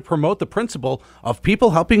continue to promote the principle of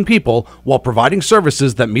people helping people while providing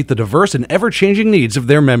services that meet the diverse and ever-changing needs of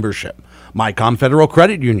their membership. MyCom Federal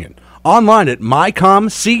Credit Union, online at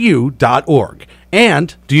mycomcu.org.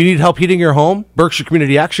 And, do you need help heating your home? Berkshire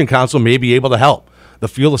Community Action Council may be able to help. The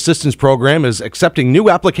Fuel Assistance Program is accepting new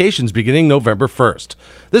applications beginning November 1st.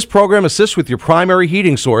 This program assists with your primary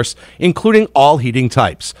heating source, including all heating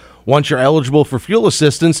types. Once you're eligible for fuel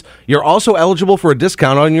assistance, you're also eligible for a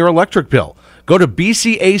discount on your electric bill. Go to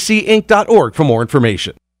bcacinc.org for more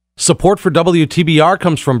information. Support for WTBR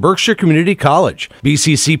comes from Berkshire Community College.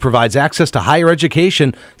 BCC provides access to higher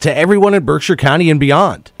education to everyone in Berkshire County and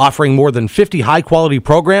beyond, offering more than 50 high-quality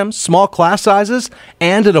programs, small class sizes,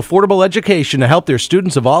 and an affordable education to help their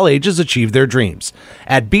students of all ages achieve their dreams.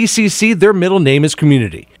 At BCC, their middle name is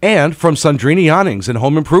Community. And from Sundrini Awnings and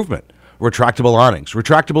Home Improvement. Retractable awnings,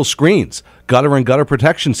 retractable screens, gutter and gutter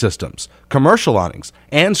protection systems, commercial awnings,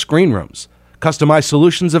 and screen rooms. Customized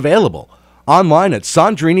solutions available. Online at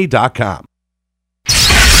Sandrini.com.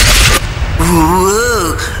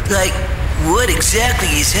 Whoa, like, what exactly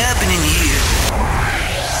is happening here?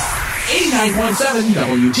 89.7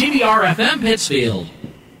 WTBR FM, Pittsfield.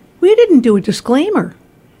 We didn't do a disclaimer.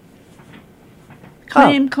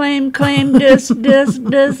 Claim, dis,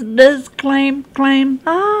 claim.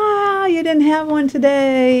 Ah, you didn't have one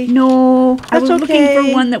today. No, I That's was okay.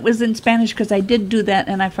 looking for one that was in Spanish because I did do that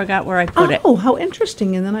and I forgot where I put it. Oh, how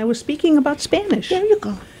interesting. And then I was speaking about Spanish. There you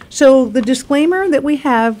go. So the disclaimer that we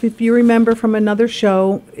have, if you remember from another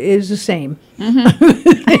show, is the same.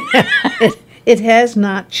 It has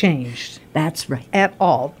not changed That's right. at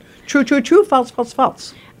all. True, true, true, false, false,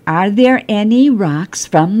 false. Are there any rocks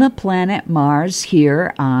from the planet Mars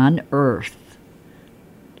here on Earth?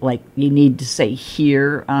 Like you need to say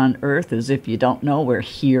here on Earth as if you don't know where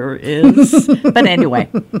here is. But anyway,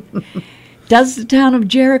 does the town of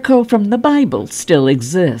Jericho from the Bible still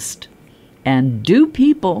exist? And do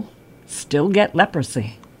people still get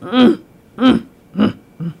leprosy?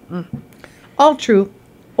 All true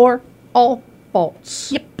or all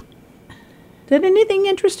false. Yep. Did anything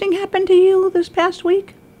interesting happen to you this past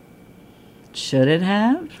week? Should it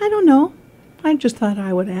have? I don't know. I just thought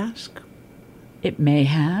I would ask. It may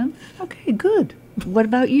have. Okay, good. What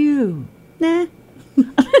about you? Nah.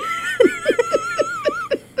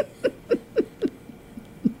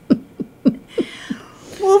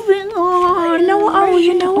 Moving on.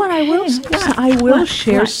 You know what? I will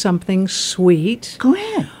share What? something sweet. Go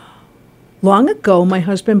ahead. Long ago, my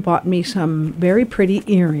husband bought me some very pretty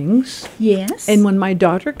earrings. Yes. And when my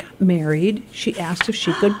daughter got married, she asked if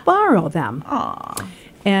she could borrow them. Aw.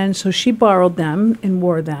 And so she borrowed them and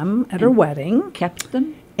wore them at her wedding. Kept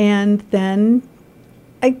them? And then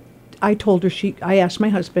I told her I asked my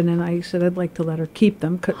husband and I said I'd like to let her keep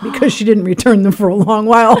them because she didn't return them for a long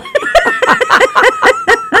while.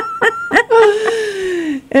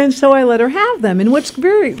 And so I let her have them. And what's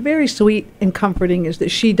very, very sweet and comforting is that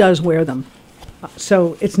she does wear them.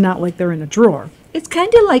 So it's not like they're in a drawer. It's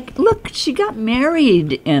kind of like, look, she got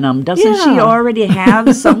married in them. Doesn't she Yeah. already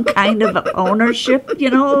have some kind of ownership,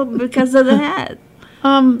 because of that?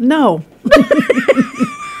 No.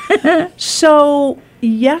 So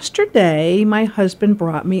yesterday, my husband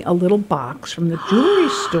brought me a little box from the jewelry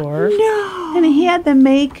store. No. And he had them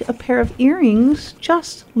make a pair of earrings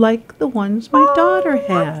just like the ones my daughter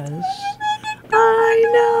has. I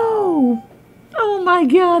know. Oh, my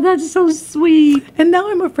God, that's so sweet. And now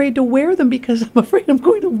I'm afraid to wear them because I'm afraid I'm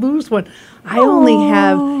going to lose one. I only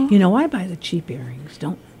have, I buy the cheap earrings.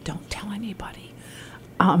 Don't tell anybody.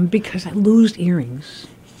 Because I lose earrings.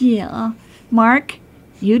 Yeah. Mark,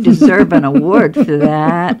 You deserve an award for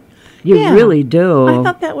that. You Yeah. really do. I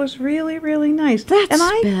thought that was really, really nice. That's and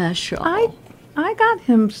special. I got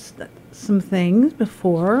him some things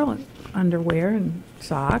before, like underwear and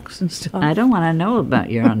socks and stuff. I don't want to know about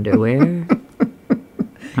your underwear.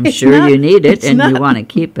 I'm It's sure not- you need it it's and you not- want to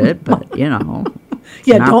keep it, but you know. it's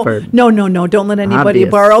Yeah, not for no, don't let anybody obvious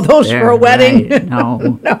borrow those for there, a wedding. right,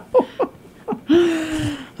 No.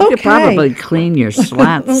 You could Okay. probably clean your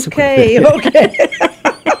slats. Okay.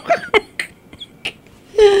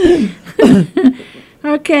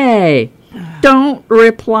 Okay. Don't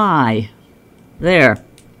reply. There.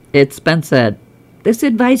 It's been said. This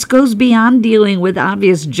advice goes beyond dealing with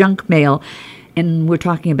obvious junk mail, and we're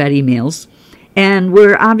talking about emails. And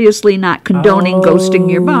we're obviously not condoning ghosting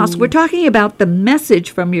your boss. We're talking about the message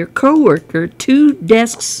from your coworker 2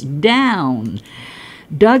 desks down.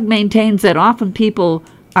 Doug maintains that often people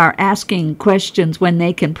are asking questions when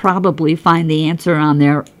they can probably find the answer on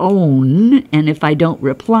their own, and if I don't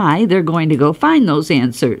reply, they're going to go find those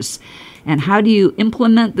answers. And how do you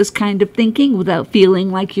implement this kind of thinking without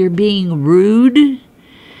feeling like you're being rude?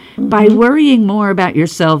 By worrying more about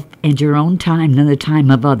yourself and your own time than the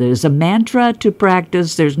time of others. A mantra to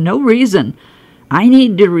practice. There's no reason I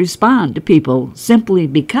need to respond to people simply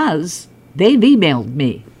because they've emailed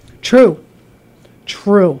me. True.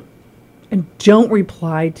 And don't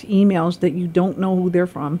reply to emails that you don't know who they're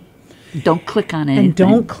from. Don't click on anything. And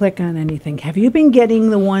don't click on anything. Have you been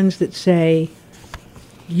getting the ones that say,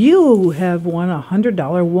 you have won a $100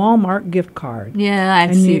 Walmart gift card? Yeah, I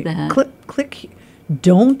And see you that. Click.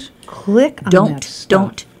 Don't click on that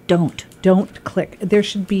stuff. Don't click. There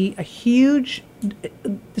should be a huge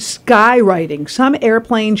skywriting. Some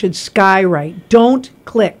airplane should skywrite. Don't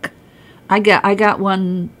click. I got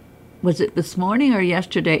one, was it this morning or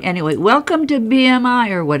yesterday? Anyway, welcome to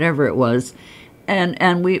BMI or whatever it was.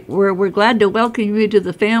 And we're glad to welcome you to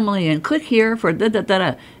the family and click here for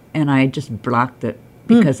da-da-da-da. And I just blocked it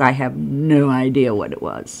because I have no idea what it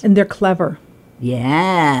was. And they're clever.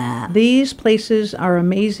 Yeah. These places are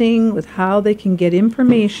amazing with how they can get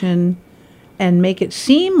information and make it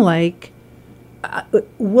seem like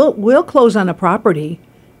we'll close on a property,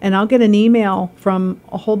 and I'll get an email from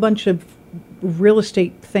a whole bunch of real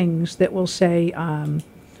estate things that will say,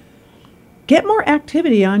 get more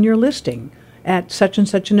activity on your listing at such and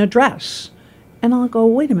such an address. And I'll go,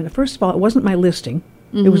 wait a minute. First of all, it wasn't my listing.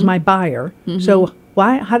 It was my buyer. So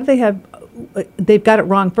how do they have, they've got it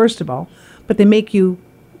wrong, first of all. But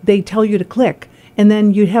they tell you to click, and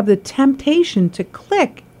then you have the temptation to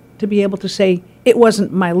click to be able to say, it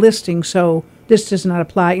wasn't my listing, so this does not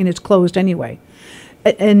apply, and it's closed anyway.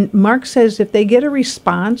 And Mark says if they get a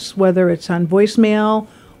response, whether it's on voicemail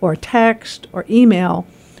or text or email,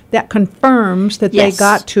 that confirms that Yes. they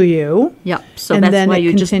got to you. Yep. So and that's then why it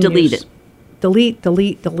you just delete continues. it.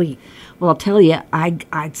 Delete. Well, I'll tell you, I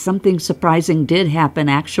something surprising did happen,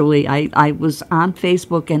 actually. I was on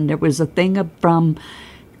Facebook, and there was a thing from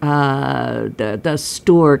the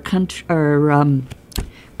store,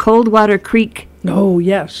 Coldwater Creek. Oh,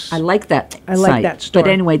 yes. I like that I like site. that store. But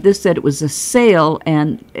anyway, this said it was a sale,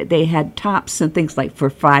 and they had tops and things like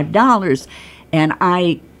for $5. And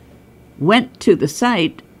I went to the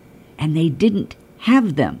site, and they didn't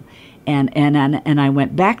have them. And I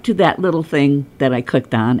went back to that little thing that I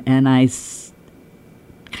clicked on, and I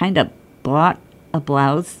kind of bought a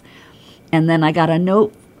blouse, and then I got a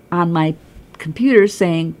note on my computer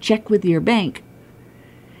saying, check with your bank.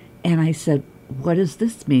 And I said, what does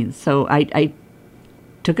this mean? So I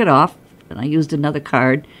took it off, and I used another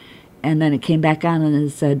card, and then it came back on, and it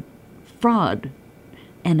said, fraud.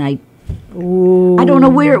 And I don't know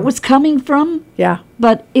where it was coming from. Yeah.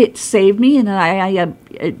 But it saved me, and I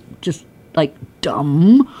just like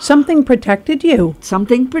dumb. Something protected you.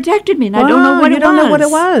 Something protected me, and I don't know Wow, what you it don't was. know what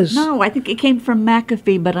it was. No, I think it came from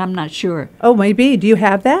McAfee, but I'm not sure. Oh, maybe. Do you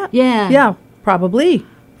have that? Yeah. Yeah, probably.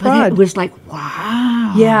 But Fraud. it was like,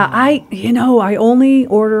 wow. Yeah, I only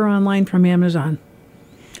order online from Amazon.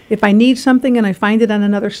 If I need something and I find it on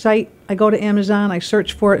another site, I go to Amazon, I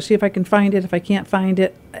search for it, see if I can find it. If I can't find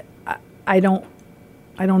it, I don't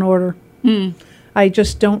order. I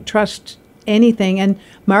just don't trust anything. And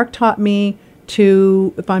Mark taught me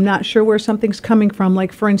to, if I'm not sure where something's coming from,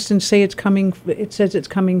 like for instance, say it says it's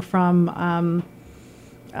coming from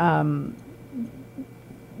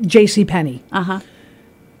JCPenney. Uh-huh.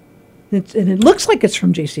 And it looks like it's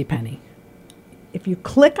from JCPenney. If you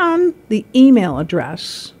click on the email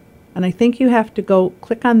address, and I think you have to go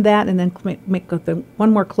click on that and then make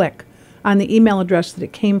one more click on the email address that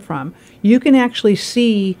it came from, you can actually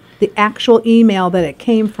see the actual email that it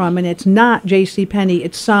came from, and it's not JCPenney.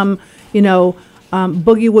 It's some,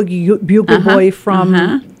 Boogie Woogie Bugle Boy from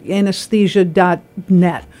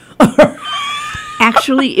anesthesia.net.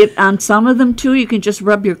 Actually, on some of them too, you can just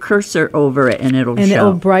rub your cursor over it and it'll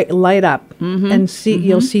show. It'll light up, and see.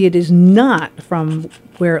 You'll see it is not from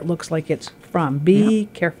where it looks like it's from. Be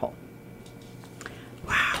careful.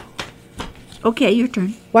 Wow. Okay, your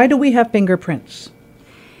turn. Why do we have fingerprints?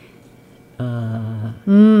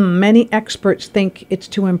 Many experts think it's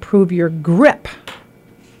to improve your grip.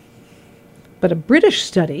 But a British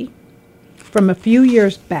study from a few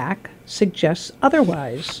years back suggests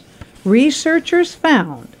otherwise. Researchers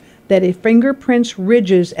found that a fingerprint's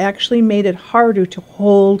ridges actually made it harder to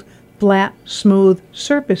hold flat, smooth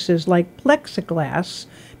surfaces like plexiglass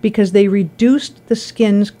because they reduced the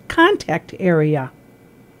skin's contact area.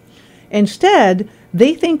 Instead,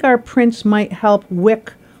 they think our prints might help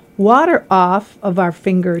wick water off of our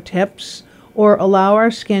fingertips or allow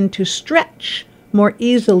our skin to stretch more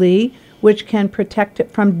easily, which can protect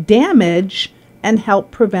it from damage and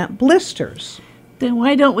help prevent blisters. Then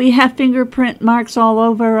why don't we have fingerprint marks all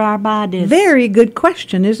over our bodies? Very good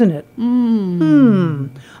question, isn't it?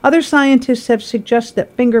 Other scientists have suggested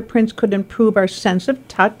that fingerprints could improve our sense of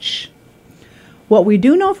touch. What we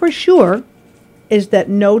do know for sure is that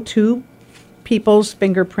no two people's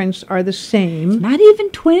fingerprints are the same. Not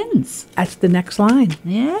even twins. That's the next line.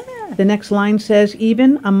 Yeah. The next line says,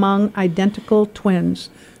 even among identical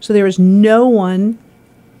twins. So there is no one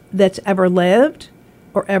that's ever lived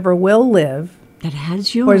or ever will live That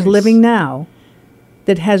has yours. or is living now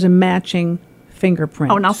that has a matching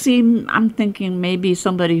fingerprint. Oh, now see, I'm thinking maybe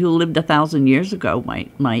somebody who lived 1,000 years ago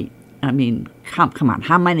might. I mean, come on,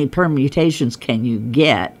 how many permutations can you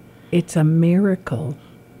get? It's a miracle.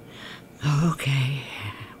 Okay,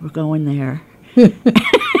 we're going there.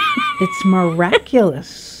 It's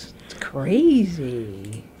miraculous. It's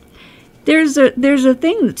crazy. There's a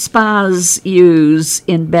thing that spas use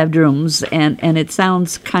in bedrooms, and it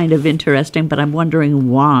sounds kind of interesting, but I'm wondering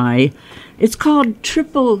why. It's called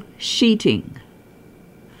triple sheeting.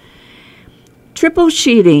 Triple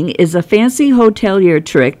sheeting is a fancy hotelier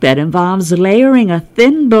trick that involves layering a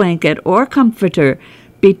thin blanket or comforter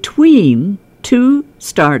between two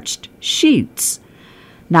starched sheets.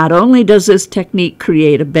 Not only does this technique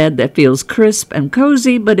create a bed that feels crisp and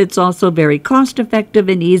cozy, but it's also very cost-effective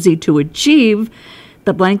and easy to achieve.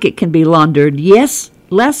 The blanket can be laundered,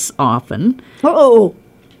 less often,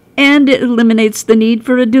 and it eliminates the need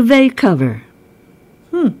for a duvet cover.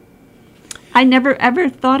 I never ever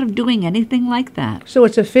thought of doing anything like that. So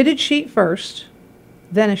it's a fitted sheet first,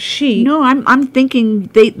 then a sheet. No, I'm thinking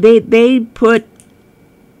they put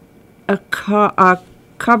a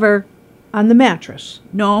cover. On the mattress.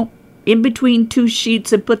 No, in between two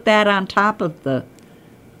sheets and put that on top of the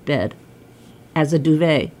bed as a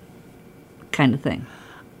duvet kind of thing.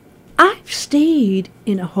 I've stayed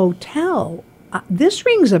in a hotel. This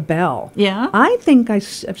rings a bell. Yeah? I think I've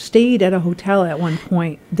stayed at a hotel at one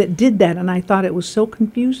point that did that, and I thought it was so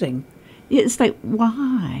confusing. It's like,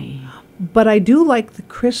 why? But I do like the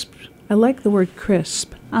crisp. I like the word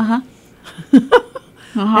crisp. Uh-huh.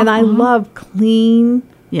 And I love clean,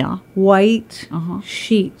 white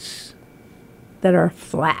sheets that are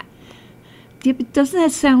flat. Yeah, but doesn't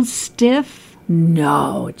that sound stiff?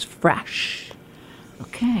 No, it's fresh.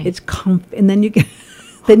 Okay. It's comfy, and then you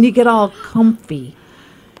get all comfy.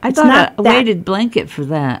 I thought a weighted blanket for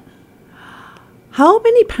that. How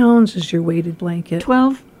many pounds is your weighted blanket?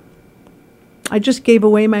 12. I just gave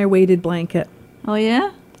away my weighted blanket. Oh,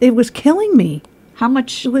 yeah? It was killing me. How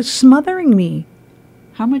much? It was smothering me.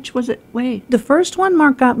 How much was it weigh? The first one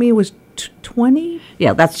Mark got me was 20.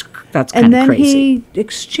 Yeah, that's kind of crazy. And then he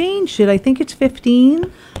exchanged it. I think it's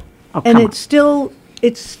 15. Oh, and come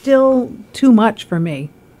it's still too much for me.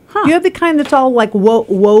 Huh. Do you have the kind that's all like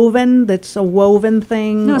woven? That's a woven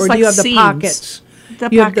thing, No, it's or like do you have seams. the pockets? The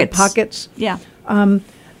you pockets. have the pockets. Yeah.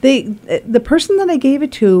 The person that I gave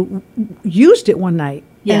it to used it one night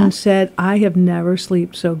and said, "I have never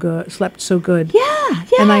slept so good." Yeah.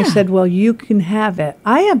 And I said, "Well, you can have it.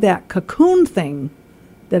 I have that cocoon thing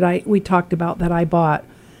that we talked about that I bought.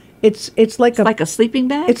 It's like a sleeping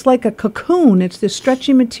bag? It's like a cocoon. It's this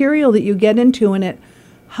stretchy material that you get into, and it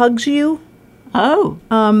hugs you. Oh.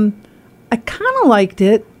 I kind of liked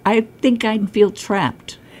it. I think I'd feel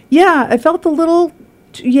trapped. Yeah, I felt a little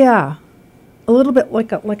bit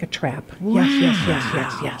like a trap. Wow.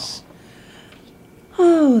 Yes.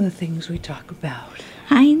 Oh, the things we talk about.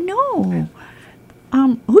 I know.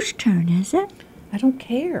 Whose turn is it? I don't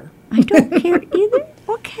care. I don't care either.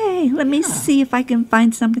 Okay, let me see if I can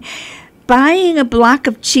find something. Buying a block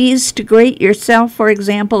of cheese to grate yourself, for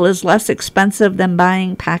example, is less expensive than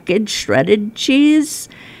buying packaged shredded cheese.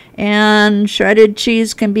 And shredded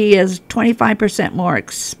cheese can be as 25% more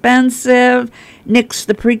expensive. Nix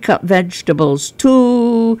the pre-cut vegetables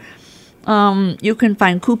too. You can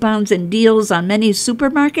find coupons and deals on many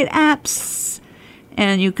supermarket apps.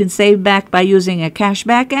 And you can save back by using a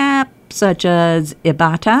cashback app such as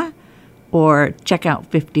Ibotta or Checkout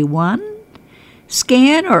 51.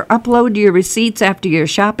 Scan or upload your receipts after your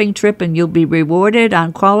shopping trip and you'll be rewarded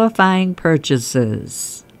on qualifying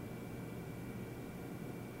purchases.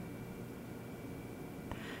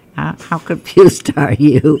 How confused are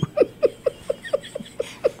you?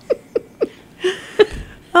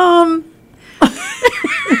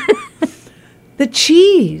 The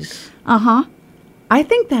cheese. Uh-huh. I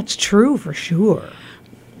think that's true for sure.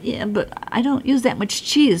 Yeah, but I don't use that much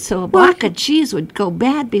cheese, so a block of cheese would go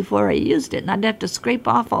bad before I used it, and I'd have to scrape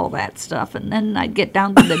off all that stuff, and then I'd get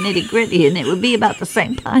down to the nitty-gritty, and it would be about the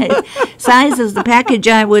same size as the package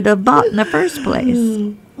I would have bought in the first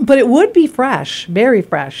place. But it would be fresh, very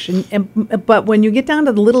fresh. But when you get down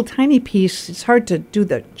to the little tiny piece, it's hard to do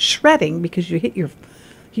the shredding because you hit your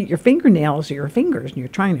fingernails or your fingers, and you're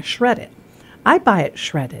trying to shred it. I buy it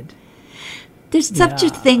shredded. There's such a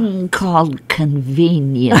thing called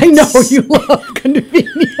convenience. I know you love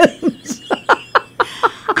convenience.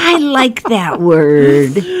 I like that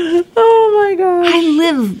word. Oh my gosh. I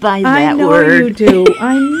live by that I know word. you do.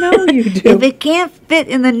 I know you do. If it can't fit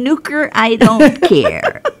in the nuker, I don't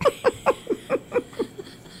care.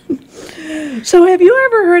 So have you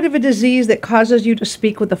ever heard of a disease that causes you to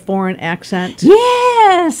speak with a foreign accent?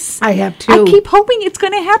 Yes. I have too. I keep hoping it's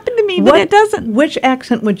going to happen to me, but it doesn't. Which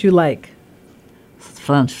accent would you like?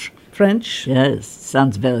 French. French? Yes,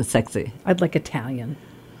 sounds very sexy. I'd like Italian.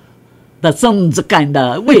 That sounds kind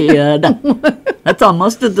of weird. That's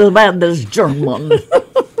almost as bad as German.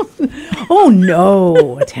 Oh,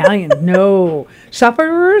 no. Italian, no.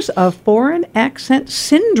 Sufferers of foreign accent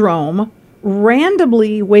syndrome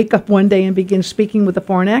randomly wake up one day and begin speaking with a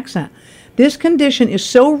foreign accent. This condition is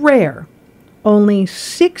so rare, only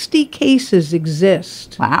 60 cases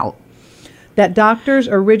exist. Wow. That doctors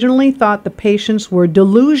originally thought the patients were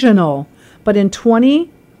delusional. But in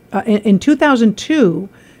 2002,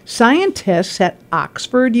 scientists at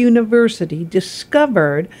Oxford University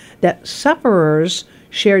discovered that sufferers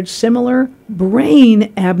shared similar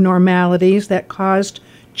brain abnormalities that caused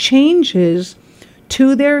changes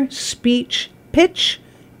to their speech pitch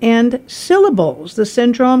and syllables. The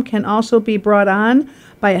syndrome can also be brought on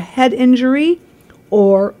by a head injury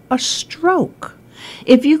or a stroke.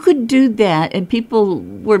 If you could do that and people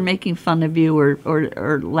were making fun of you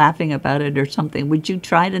or laughing about it or something, would you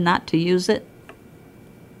try to not to use it?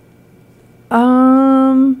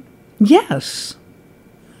 Yes.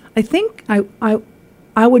 I think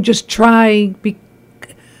I would just try.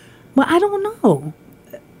 Well, I don't know.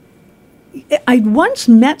 I once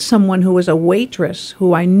met someone who was a waitress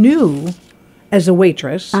who I knew as a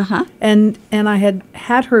waitress, and I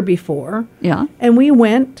had her before. Yeah. And we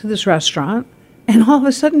went to this restaurant, and all of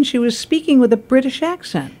a sudden she was speaking with a British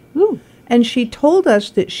accent. Ooh. And she told us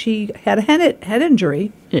that she had a head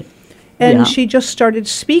injury, Yeah. and she just started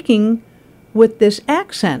speaking with this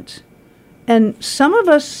accent. And some of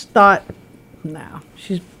us thought, no,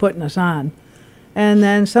 she's putting us on. And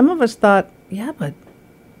then some of us thought, yeah, but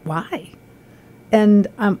why? And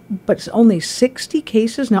but it's only 60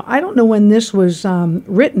 cases. Now, I don't know when this was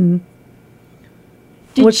written.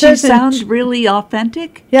 Did she sound really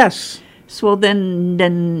authentic? Yes. So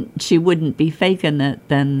then she wouldn't be faking it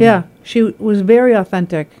then. Yeah, she was very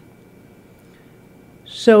authentic.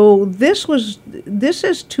 So this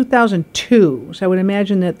is 2002. So I would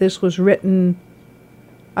imagine that this was written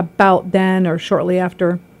about then or shortly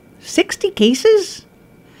after. 60 cases?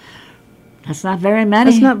 That's not very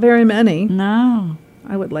many. That's not very many. No.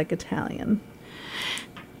 I would like Italian.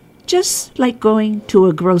 Just like going to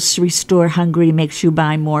a grocery store hungry makes you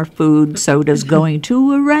buy more food, so does going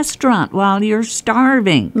to a restaurant while you're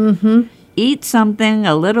starving. Mm-hmm. Eat something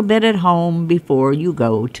a little bit at home before you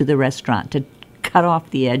go to the restaurant to cut off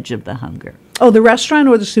the edge of the hunger. Oh, the restaurant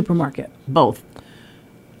or the supermarket? Both.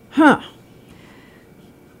 Huh.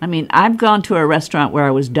 I mean, I've gone to a restaurant where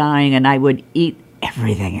I was dying and I would eat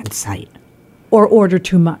everything in sight. Or order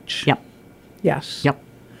too much. Yep. Yes. Yep.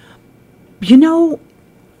 You know,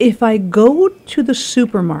 if I go to the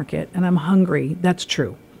supermarket and I'm hungry, that's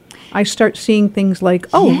true. I start seeing things like,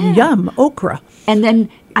 yum, okra. And then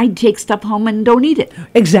I take stuff home and don't eat it.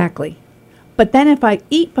 Exactly. But then if I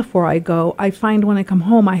eat before I go, I find when I come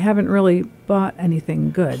home, I haven't really bought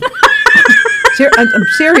anything good. I'm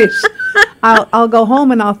serious. I'll go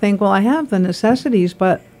home and I'll think, well, I have the necessities,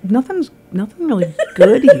 but nothing really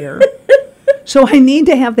good here. So I need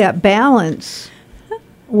to have that balance.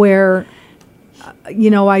 where,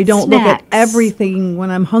 I don't look at Snacks. everything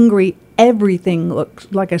when I'm hungry. Everything looks,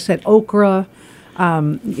 like I said, okra.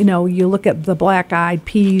 You look at the black-eyed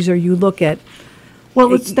peas, or you look at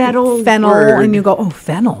Well, it's that old fennel, word. and you go, oh,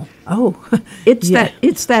 fennel. Oh, yeah.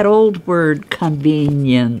 It's that old word,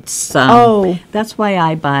 convenience. That's why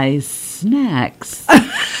I buy snacks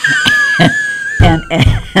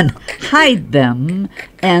and hide them,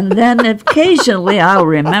 and then occasionally I'll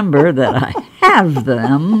remember that I have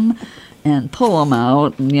them and pull them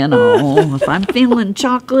out. And, if I'm feeling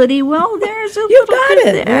chocolatey, well, there's a You little got bit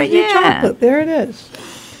it. there. There's your Yeah. chocolate. There it is.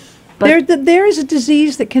 But- There is a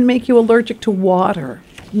disease that can make you allergic to water.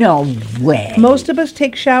 No way. Most of us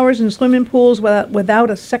take showers in swimming pools without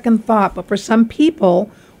a second thought, but for some people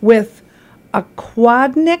with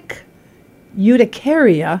aquagenic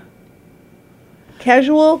urticaria,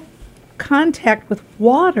 casual contact with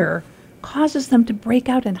water causes them to break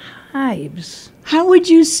out in hives. How would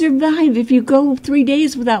you survive if you go 3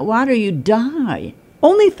 days without water? You die.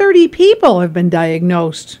 Only 30 people have been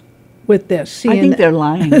diagnosed with this. I think they're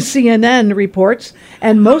lying. CNN reports,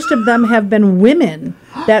 and most of them have been women.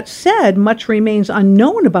 That said, much remains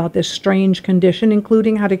unknown about this strange condition,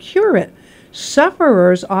 including how to cure it.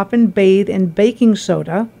 Sufferers often bathe in baking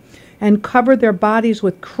soda and cover their bodies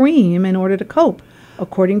with cream in order to cope,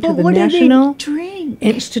 according to But the what National do they drink?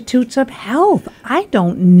 Institutes of Health. I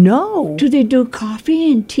don't know. Do they do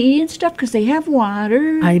coffee and tea and stuff? Because they have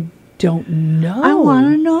water. I don't know. I want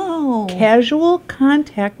to know. Casual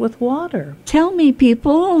contact with water. Tell me,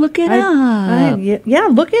 people. Look it up. Yeah,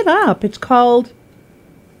 look it up. It's called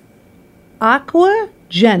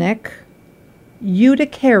aquagenic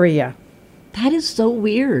urticaria. That is so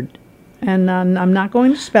weird. And I'm not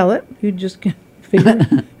going to spell it. You just can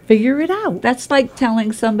figure it out. That's like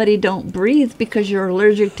telling somebody don't breathe because you're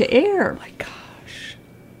allergic to air. My gosh.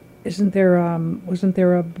 Wasn't there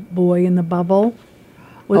a boy in the bubble?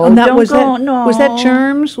 Oh, no. Was that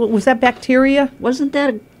germs? Was that bacteria? Wasn't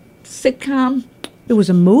that a sitcom? It was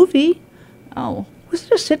a movie. Oh, Was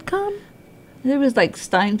it a sitcom? there was like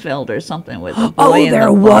Steinfeld or something with a boy in there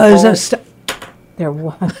the was bubble. There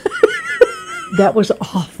was. That was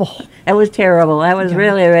awful. That was terrible. That was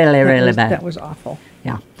really, really, really bad. That was awful.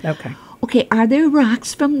 Yeah. Okay. Okay, are there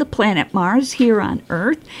rocks from the planet Mars here on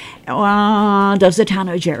Earth? Does the town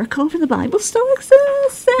of Jericho from the Bible still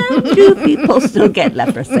exist? And do people still get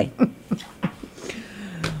leprosy?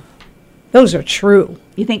 Those are true.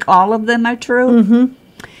 You think all of them are true? Mm-hmm.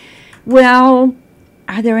 Well,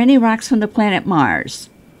 are there any rocks from the planet Mars?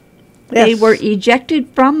 They Yes. were ejected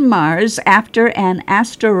from Mars after an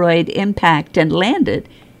asteroid impact and landed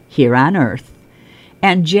here on Earth.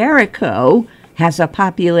 And Jericho has a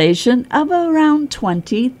population of around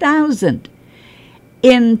 20,000.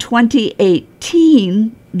 In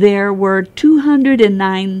 2018, there were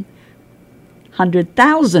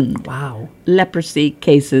 209,000 Wow. leprosy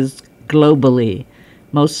cases globally,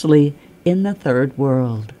 mostly in the third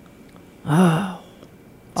world. So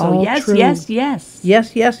all yes, true. yes, yes.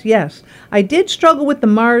 Yes, yes, yes. I did struggle with the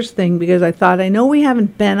Mars thing because I thought, I know we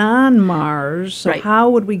haven't been on Mars, so Right. how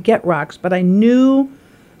would we get rocks? But I knew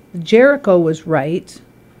Jericho was right,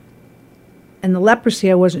 and the leprosy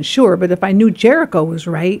I wasn't sure, but if I knew Jericho was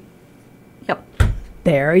right, Yep.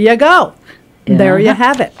 there you go. There you Uh-huh.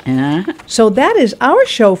 have it. Uh-huh. So that is our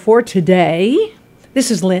show for today. This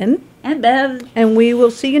is Lynn, And Bev. and we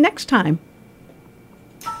will see you next time.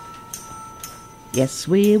 Yes,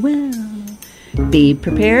 we will. Be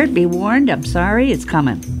prepared, be warned. I'm sorry, it's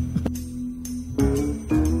coming.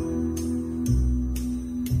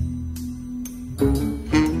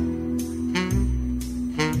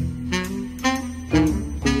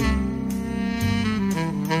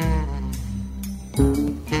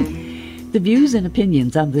 The views and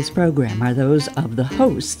opinions of this program are those of the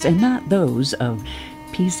hosts and not those of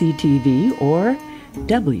PCTV or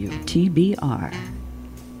WTBR.